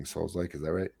of the Rings Souls like? Is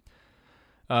that right?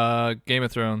 Game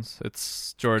of Thrones.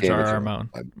 It's George Game R. of R. Thrones.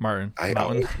 Martin. I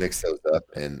Mountain. always mix those up,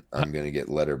 and I'm gonna get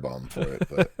letter bombed for it,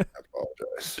 but I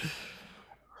apologize.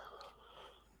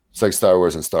 It's like Star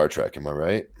Wars and Star Trek. Am I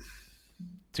right?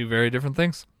 Two very different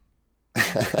things.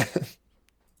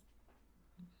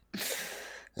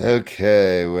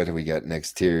 Okay, what do we got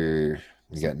next here?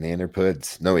 We got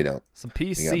Nannerpuds. No, we don't. Some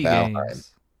We got PC Valheim.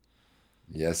 games.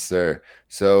 Yes, sir.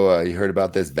 So you heard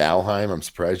about this Valheim? I'm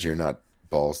surprised you're not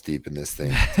balls deep in this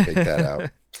thing to pick that out.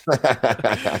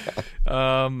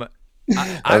 um,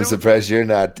 I I'm don't. surprised you're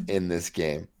not in this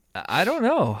game. I don't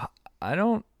know. I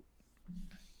don't.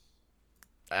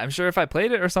 I'm sure if I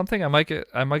played it or something, I might get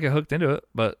hooked into it.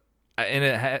 But and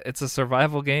it's a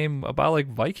survival game about like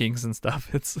Vikings and stuff.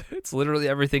 It's literally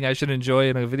everything I should enjoy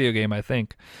in a video game, I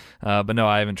think. But no,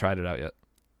 I haven't tried it out yet.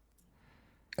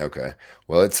 Okay.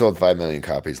 Well, it sold 5 million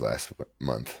copies last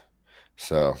month.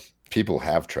 So people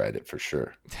have tried it for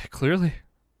sure. Clearly,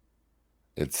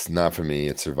 It's not for me,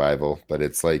 it's survival, but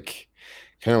it's like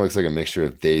kind of looks like a mixture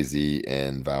of Daisy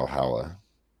and Valhalla,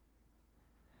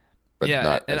 but yeah.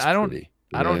 not And as I don't. pretty.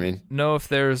 You I know what I don't mean? know if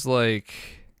there's like.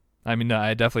 I mean, no,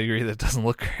 I definitely agree that it doesn't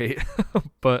look great,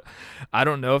 but I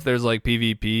don't know if there's like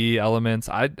PvP elements.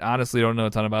 I honestly don't know a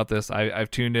ton about this.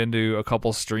 I've tuned into a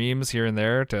couple streams here and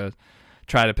there to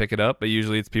try to pick it up, but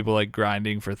usually it's people like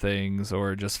grinding for things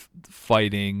or just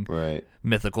fighting Right.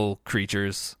 mythical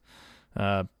creatures.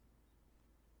 Uh,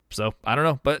 so I don't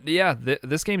know, but yeah,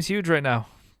 this game's huge right now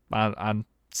on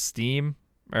Steam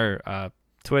or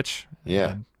Twitch.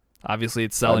 Yeah. And obviously,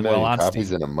 it's 5 selling well million on copies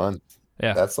Steam. in a month.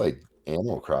 Yeah, That's like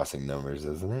Animal Crossing numbers,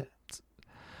 isn't it?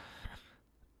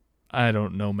 I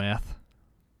don't know math.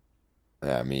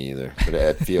 Yeah, me either. But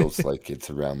it feels like it's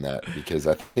around that because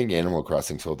I think Animal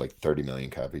Crossing sold like 30 million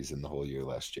copies in the whole year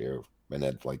last year, and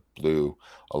that like blew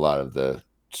a lot of the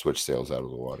Switch sales out of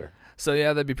the water. So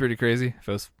yeah, that'd be pretty crazy if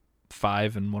it was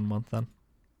 5 in 1 month. Then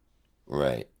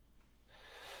Right.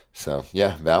 So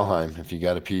yeah, Valheim. If you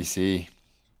got a PC,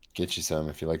 get you some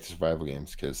if you like the survival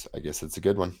games, because I guess it's a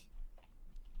good one.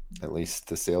 At least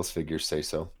the sales figures say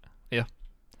so. Yeah.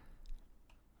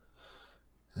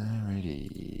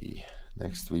 Alrighty.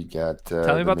 Next we got Tell me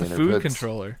the about the Manor food Puts.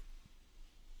 controller.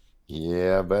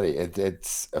 Yeah, buddy.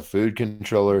 It's a food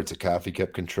controller. It's a coffee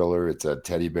cup controller. It's a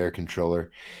teddy bear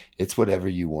controller. It's whatever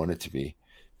you want it to be.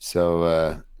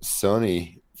 So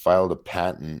Sony filed a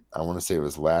patent. I want to say it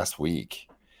was last week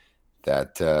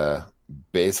that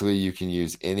basically you can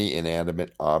use any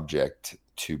inanimate object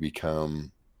to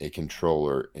become a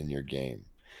controller in your game.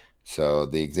 So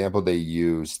the example they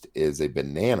used is a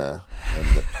banana,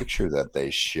 and the picture that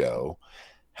they show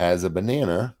has a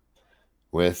banana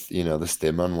with, the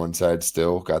stem on one side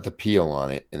still got the peel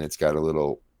on it, and it's got a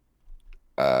little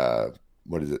uh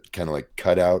what is it, kind of like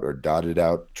cut out or dotted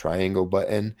out triangle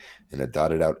button and a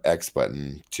dotted out X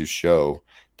button to show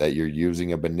that you're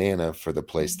using a banana for the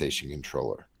PlayStation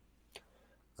controller.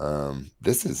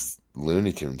 This is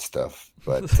Looney Tune stuff,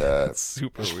 but That's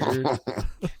super weird.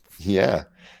 yeah,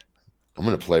 I'm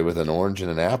gonna play with an orange and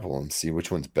an apple and see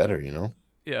which one's better.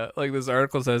 Yeah, like this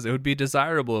article says, it would be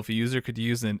desirable if a user could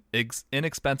use an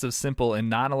inexpensive, simple, and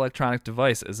non-electronic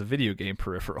device as a video game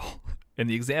peripheral. In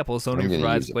the example, Sony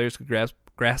provides players could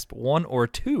grasp one or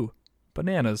two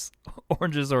bananas,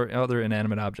 oranges, or other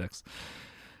inanimate objects.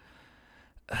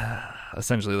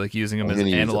 Essentially, like using them as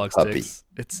analog sticks.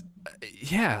 It's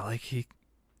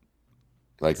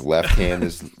like left hand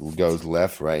goes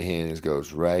left, right hand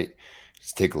goes right.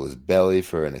 Just tickle his belly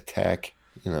for an attack.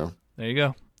 There you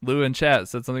go. Lou in chat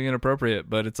said something inappropriate,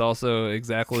 but it's also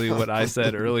exactly what I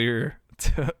said earlier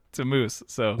to Moose.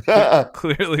 So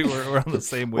clearly we're on the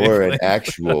same wavelength. Or an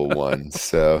actual one.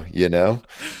 So,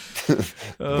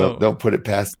 don't put it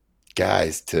past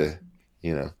guys to,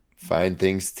 find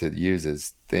things to use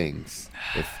as things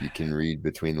if you can read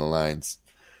between the lines.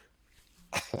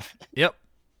 Yep.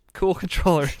 Cool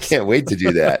controller. Can't wait to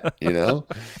do that,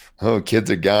 Oh, kids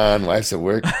are gone, wife's at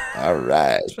work. All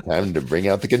right, time to bring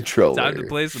out the controller. Time to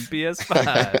play some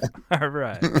PS5. All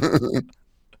right.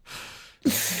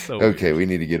 Okay, we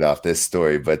need to get off this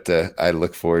story, but I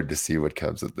look forward to see what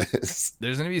comes of this.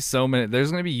 There's going to be so many. There's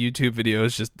going to be YouTube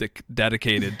videos just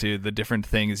dedicated to the different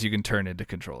things you can turn into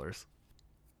controllers.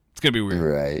 It's going to be weird.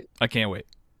 Right. I can't wait.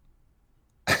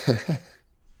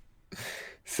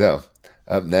 So,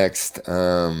 up next,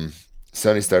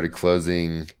 Sony started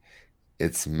closing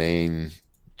its main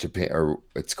Japan, or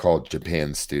it's called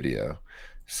Japan Studio.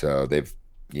 So they've,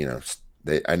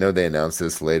 I know they announced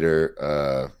this later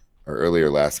or earlier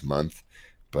last month,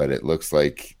 but it looks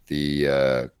like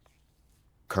the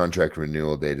contract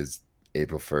renewal date is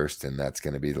April 1st, and that's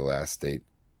going to be the last date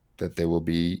that they will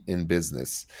be in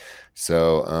business.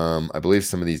 So I believe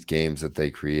some of these games that they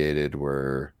created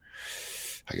were,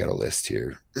 I got a list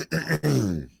here.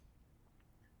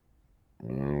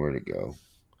 Where'd it go?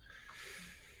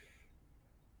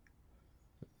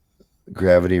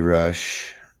 Gravity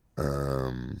Rush.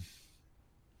 There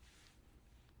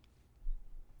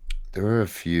were a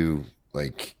few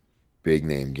big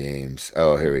name games.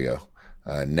 Oh, here we go.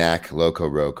 Knack, Loco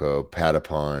Roco,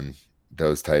 Patapon,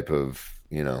 those type of,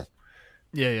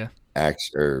 Yeah.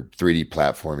 action or 3D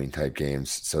platforming type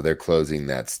games. So they're closing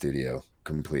that studio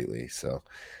completely. So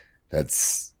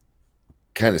that's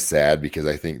kind of sad because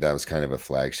I think that was kind of a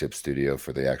flagship studio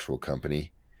for the actual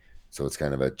company. So it's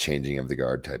kind of a changing of the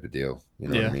guard type of deal. You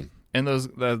know what I mean? And those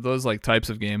types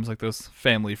of games, like those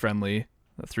family friendly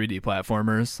 3D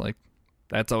platformers,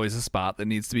 that's always a spot that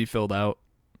needs to be filled out.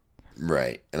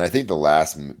 Right. And I think the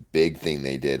last big thing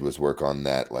they did was work on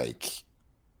that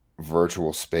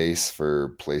virtual space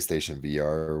for PlayStation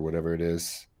VR or whatever it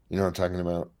is. You know what I'm talking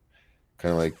about?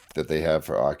 Kind of like that they have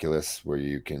for Oculus, where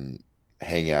you can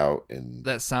hang out and.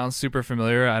 That sounds super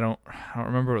familiar. I don't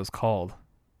remember what it was called.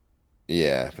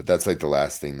 Yeah, but that's the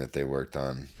last thing that they worked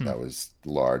on that was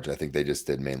large. I think they just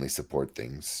did mainly support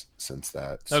things since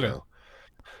that. So. Okay.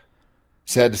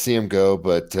 Sad to see them go,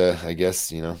 but I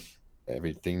guess,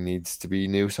 everything needs to be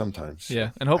new sometimes.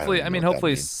 Yeah, and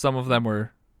hopefully some of them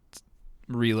were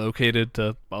relocated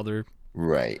to other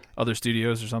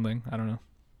studios or something. I don't know.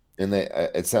 And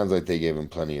it sounds like they gave them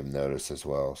plenty of notice as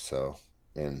well. So,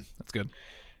 and that's good.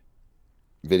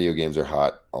 Video games are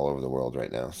hot all over the world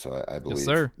right now, so I believe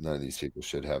none of these people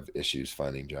should have issues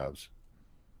finding jobs.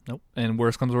 Nope. And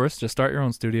worst comes worst, just start your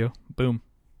own studio. Boom.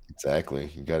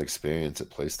 Exactly. You got experience at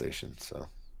PlayStation, so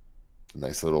a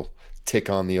nice little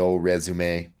tick on the old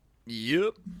resume.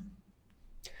 Yep.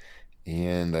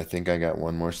 And I think I got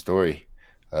one more story.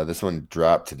 This one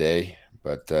dropped today,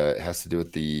 but it has to do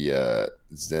with the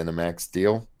ZeniMax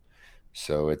deal.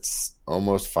 So it's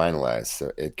almost finalized.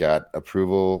 So it got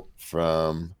approval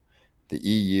from the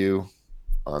EU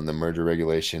on the merger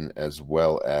regulation, as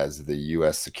well as the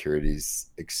U.S.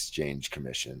 Securities Exchange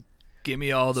Commission. Give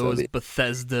me all So those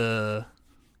Bethesda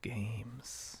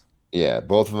games. yeah,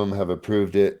 both of them have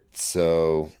approved it.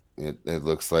 So it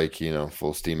looks like,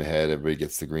 full steam ahead. Everybody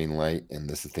gets the green light, and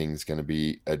this thing's going to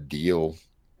be a deal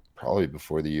probably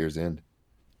before the year's end.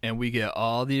 And we get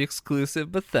all the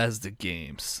exclusive Bethesda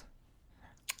games.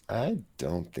 I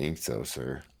don't think so,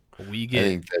 sir. We I get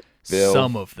think that Phil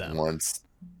some of them. wants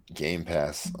Game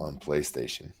Pass on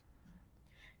PlayStation.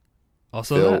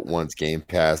 Also, Phil wants Game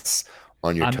Pass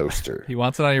on your toaster. He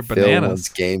wants it on your Phil bananas. wants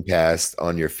Game Pass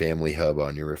on your Family Hub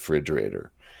on your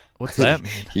refrigerator. What's that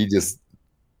mean? He just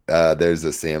there's a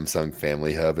Samsung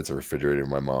Family Hub. It's a refrigerator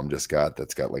my mom just got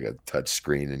that's got like a touch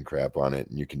screen and crap on it,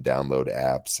 and you can download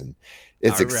apps, and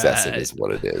it's All excessive right. is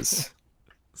what it is.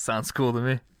 Sounds cool to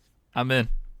me. I'm in.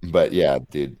 But yeah,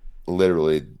 dude,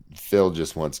 literally Phil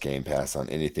just wants Game Pass on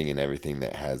anything and everything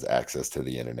that has access to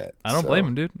the internet. I don't blame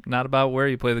him, dude. Not about where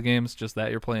you play the games, just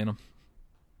that you're playing them.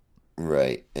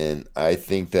 Right. And I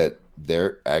think that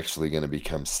they're actually going to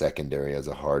become secondary as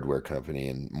a hardware company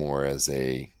and more as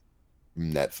a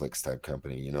Netflix type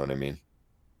company. You know what I mean?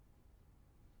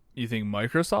 You think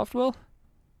Microsoft will?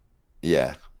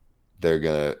 Yeah. They're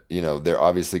going to, they're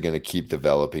obviously going to keep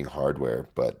developing hardware,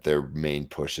 but their main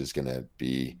push is going to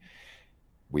be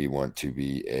we want to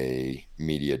be a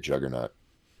media juggernaut.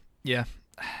 Yeah.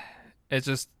 It's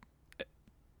just,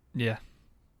 yeah.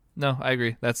 No, I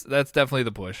agree. That's definitely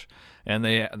the push, and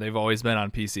they've always been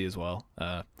on PC as well.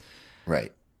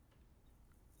 Right.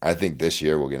 I think this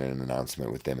year we'll get an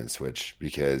announcement with them and Switch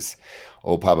because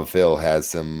old Papa Phil has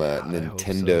some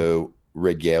Nintendo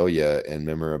regalia and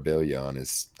memorabilia on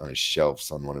his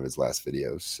shelves on one of his last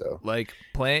videos. So like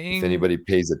playing. If anybody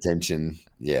pays attention,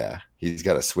 yeah, he's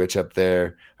got a Switch up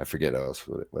there. I forget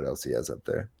what else he has up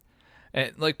there.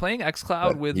 And like playing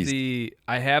xCloud with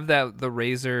I have the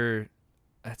Razer.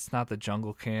 That's not the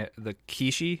Jungle the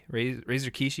Kishi, Razer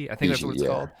Kishi. I think that's what it's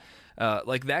called.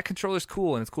 Like that controller's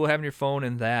cool, and it's cool having your phone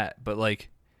in that. But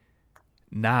like,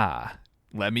 nah,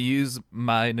 let me use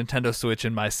my Nintendo Switch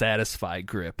and my Satisfy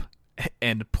grip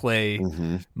and play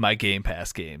my Game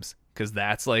Pass games, because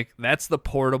that's the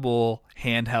portable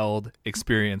handheld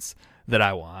experience that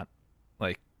I want.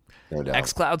 Like, no doubt.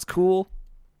 xCloud's cool,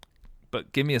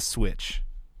 but give me a Switch.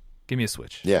 Give me a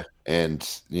Switch. Yeah, and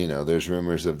there's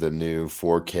rumors of the new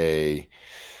 4K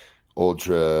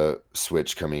Ultra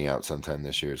Switch coming out sometime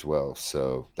this year as well.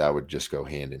 So that would just go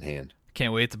hand in hand.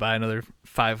 Can't wait to buy another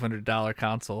 $500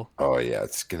 console. Oh yeah,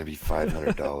 it's gonna be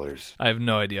 $500. I have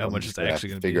no idea how much it's actually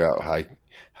gonna be. Figure out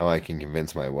how I can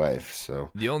convince my wife. So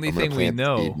the only thing we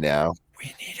know now,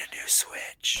 we need a new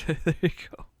Switch. There you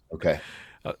go. Okay.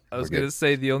 I was gonna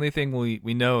say the only thing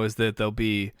we know is that they'll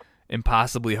be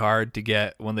impossibly hard to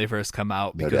get when they first come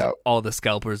out, because all the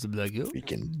scalpers will be like,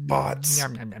 freaking bots.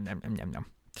 Yum, yum, yum, yum, yum, yum.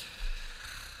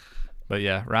 But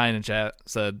yeah, Ryan in chat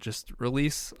said just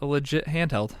release a legit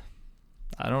handheld.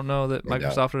 I don't know that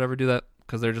Microsoft would ever do that,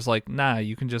 because they're just like, nah,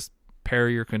 you can just pair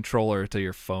your controller to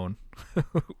your phone.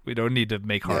 We don't need to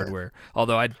make hardware.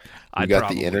 Although I'd got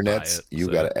the internet, you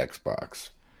got an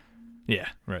Xbox. Yeah,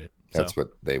 right. That's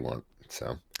what they want.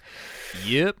 So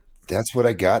yep. That's what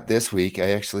I got this week.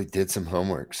 I actually did some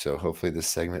homework, so hopefully this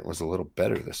segment was a little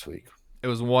better this week. It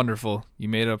was wonderful. You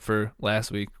made up for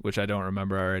last week, which I don't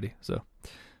remember already. So,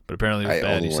 but apparently it was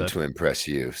bad. I only want to impress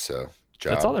you, so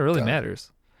that's all that really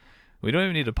matters. We don't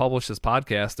even need to publish this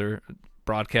podcast or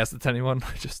broadcast it to anyone.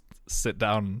 Just sit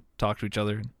down and talk to each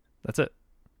other, and that's it.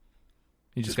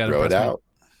 You just got to throw it out.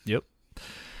 Yep.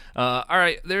 All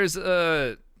right. There's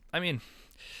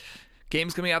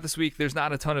games coming out this week. There's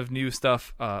not a ton of new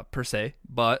stuff per se,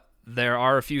 but there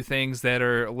are a few things that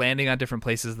are landing on different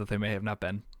places that they may have not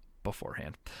been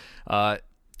beforehand.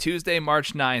 Tuesday,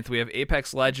 March 9th, we have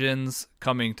Apex Legends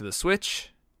coming to the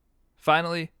Switch.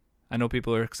 Finally, I know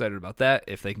people are excited about that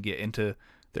if they can get into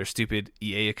their stupid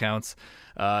EA accounts.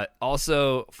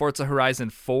 Also, Forza Horizon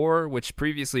 4, which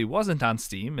previously wasn't on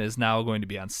Steam, is now going to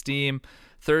be on Steam.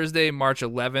 Thursday, March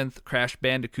 11th, Crash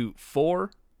Bandicoot 4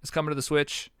 is coming to the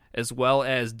Switch, as well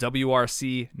as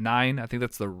WRC 9. I think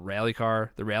that's the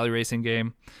rally racing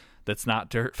game that's not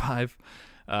Dirt 5.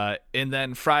 And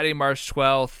then Friday, March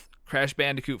 12th, Crash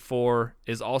Bandicoot 4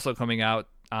 is also coming out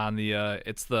on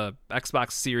it's the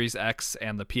Xbox Series X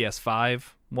and the PS5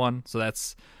 one. So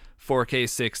that's 4K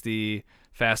 60,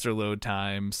 faster load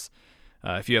times.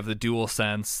 If you have the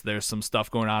DualSense, there's some stuff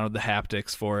going on with the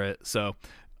haptics for it. So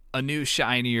a new,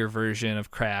 shinier version of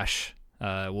Crash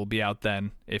will be out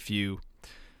then if you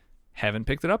haven't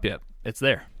picked it up yet. It's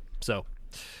there. So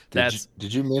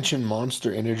Did you mention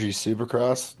Monster Energy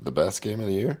Supercross, the best game of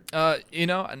the year?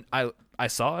 And I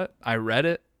saw it, I read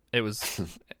it, it was,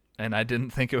 and I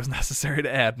didn't think it was necessary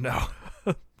to add. No.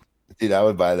 Dude, I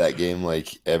would buy that game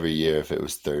like every year if it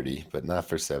was 30, but not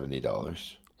for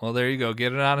 $70. Well, there you go.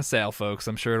 Get it on a sale, folks.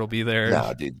 I'm sure it'll be there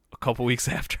Nah, dude. a couple weeks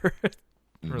after.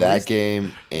 That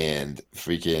game and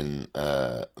freaking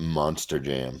Monster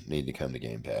Jam need to come to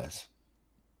Game Pass.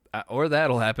 Or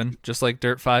that'll happen, just like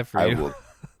Dirt 5 for you.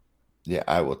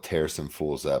 I will tear some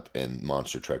fools up in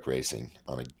Monster Truck Racing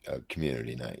on a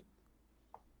community night.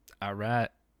 All right.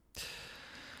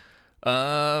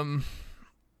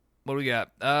 What do we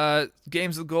got?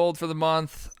 Games of Gold for the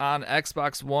month. On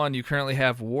Xbox One, you currently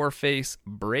have Warface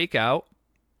Breakout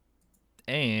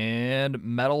and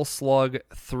Metal Slug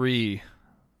 3.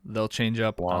 They'll change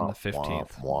up on the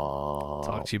 15th.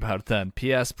 Talk to you about it then.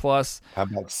 PS Plus. How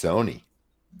about Sony?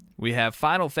 We have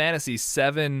Final Fantasy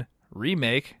VII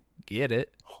Remake. Get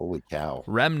it? Holy cow.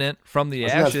 Remnant from the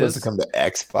Wasn't that Ashes. supposed to come to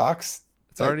Xbox?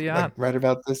 It's already on. Like right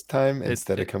about this time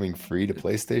instead of coming free to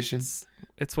PlayStation?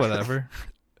 It's whatever.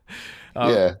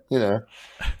 Yeah, you know.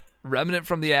 Remnant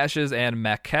from the Ashes and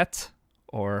Maquette,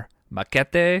 or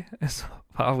Maquette is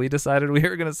how we decided we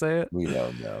were going to say it. We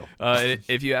don't know.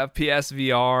 If you have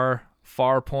PSVR,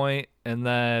 Farpoint, and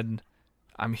then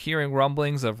I'm hearing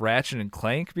rumblings of Ratchet and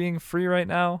Clank being free right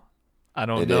now. I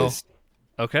don't know. It is.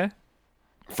 Okay.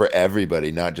 For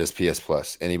everybody, not just PS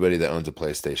Plus. Anybody that owns a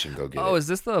PlayStation, go get it. Oh, is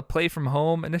this the Play From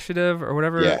Home initiative or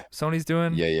whatever Sony's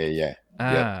doing? Yeah.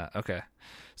 Okay.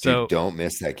 So don't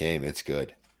miss that game. It's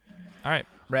good. All right.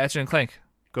 Ratchet and Clank.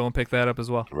 Go and pick that up as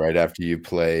well. Right after you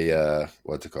play,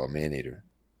 what's it called? Maneater.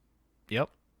 Yep.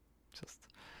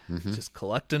 Just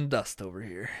collecting dust over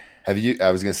here. I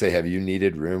was going to say, have you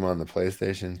needed room on the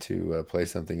PlayStation to play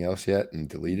something else yet and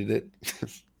deleted it?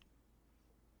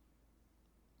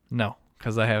 No,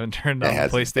 because I haven't turned on the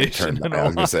PlayStation. I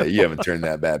was going to say, you haven't turned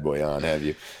that bad boy on, have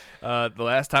you? The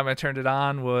last time I turned it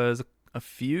on was a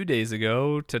few days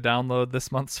ago to download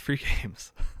this month's free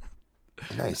games.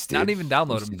 Nice, dude. Not even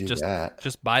download them,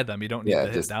 just buy them. You don't need to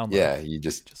hit download. Yeah, you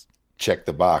just check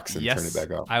the box and turn it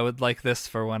back off. I would like this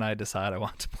for when I decide I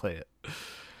want to play it.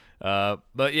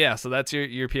 But yeah, so that's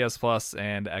your PS Plus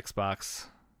and Xbox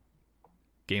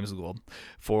Games of Gold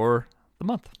for the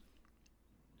month.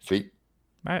 Sweet.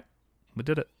 All right, we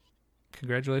did it.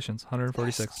 Congratulations,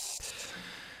 146.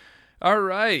 All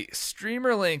right,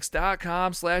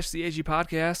 streamerlinks.com/CAG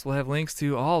podcast will have links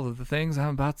to all of the things I'm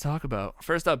about to talk about.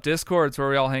 First up, Discord's where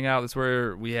we all hang out. That's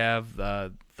where we have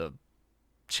the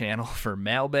channel for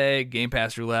Mailbag, Game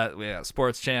Pass Roulette. We have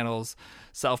sports channels,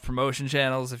 self-promotion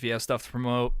channels if you have stuff to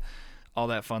promote, all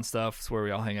that fun stuff. It's where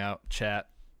we all hang out, chat,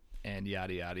 and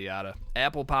yada, yada, yada.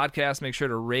 Apple Podcasts, make sure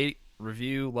to rate,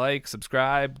 review, like,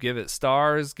 subscribe, give it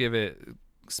stars, give it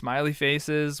smiley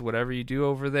faces, whatever you do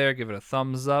over there. Give it a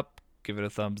thumbs up. Give it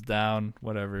a thumbs down,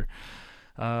 whatever.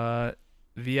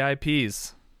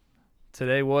 VIPs.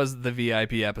 Today was the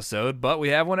VIP episode, but we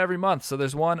have one every month. So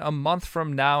there's one a month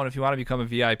from now, and if you want to become a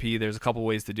VIP, there's a couple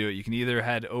ways to do it. You can either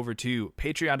head over to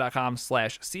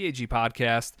patreon.com/CAG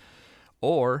podcast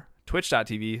or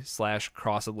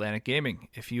twitch.tv/Cross Atlantic Gaming.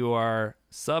 If you are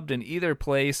subbed in either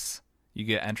place, you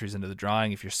get entries into the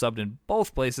drawing. If you're subbed in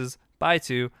both places, buy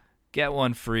two, get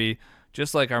one free,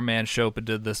 just like our man Shopa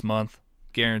did this month.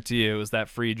 Guarantee you it was that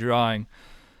free drawing.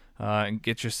 And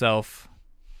get yourself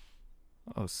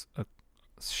a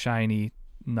shiny,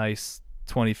 nice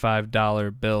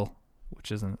 $25 bill,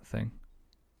 which isn't a thing.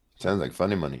 Sounds like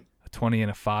funny money. A 20 and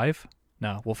a 5?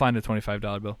 No, we'll find a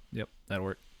 $25 bill. Yep, that'll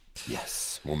work.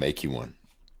 Yes, we'll make you one.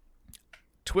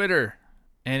 Twitter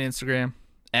and Instagram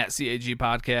 @CAG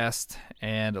Podcast.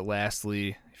 And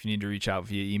lastly, if you need to reach out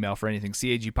via email for anything,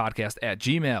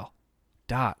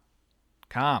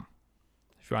 cagpodcast@gmail.com.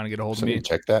 If you want to get a hold of me,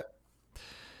 check that.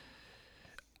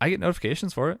 I get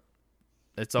notifications for it.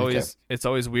 It's always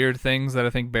weird things that I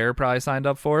think Bear probably signed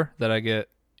up for that I get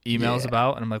emails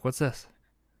about, and I'm like, what's this?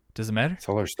 Does it matter? It's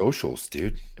all our socials,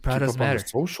 dude. It probably doesn't matter.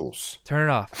 Socials. Turn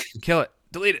it off. Kill it.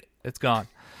 Delete it. It's gone.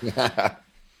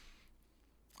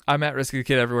 I'm at Risky the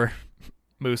Kid everywhere.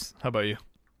 Moose, how about you?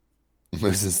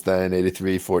 Moosenstein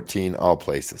 8314, all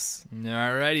places.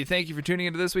 Alrighty, thank you for tuning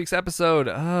into this week's episode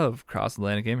of Cross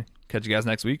Atlantic Gaming. Catch you guys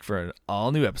next week for an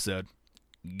all new episode.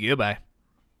 Goodbye.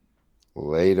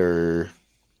 Later.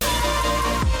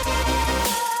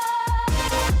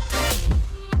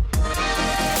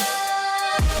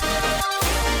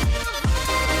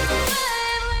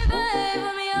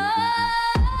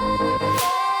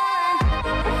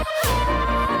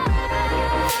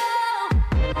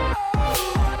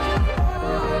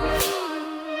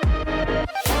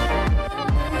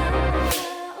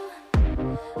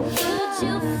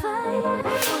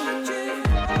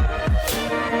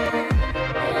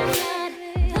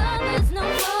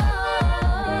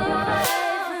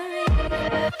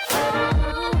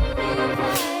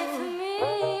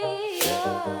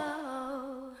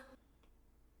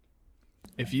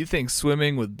 If you think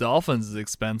swimming with dolphins is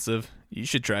expensive, you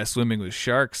should try swimming with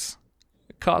sharks.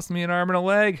 It cost me an arm and a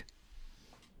leg.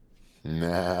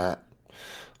 Nah.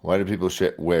 Why do people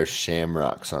wear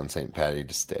shamrocks on St.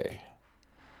 Patty's Day?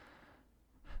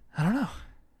 I don't know.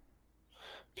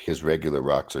 Because regular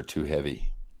rocks are too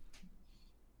heavy.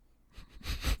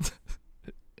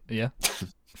 Yeah,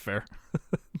 fair.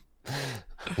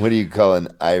 What do you call an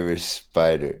Irish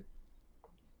spider?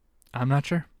 I'm not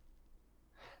sure.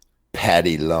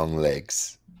 Patty long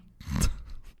legs.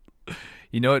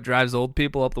 You know what drives old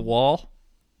people up the wall?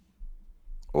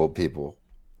 Old people.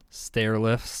 Stair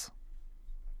lifts.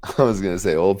 I was gonna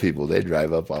say old people. They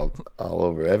drive up all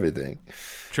over everything.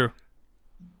 True.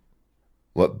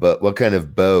 What kind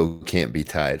of bow can't be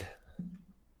tied?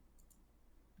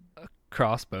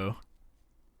 Crossbow.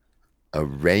 A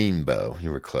rainbow.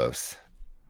 You were close.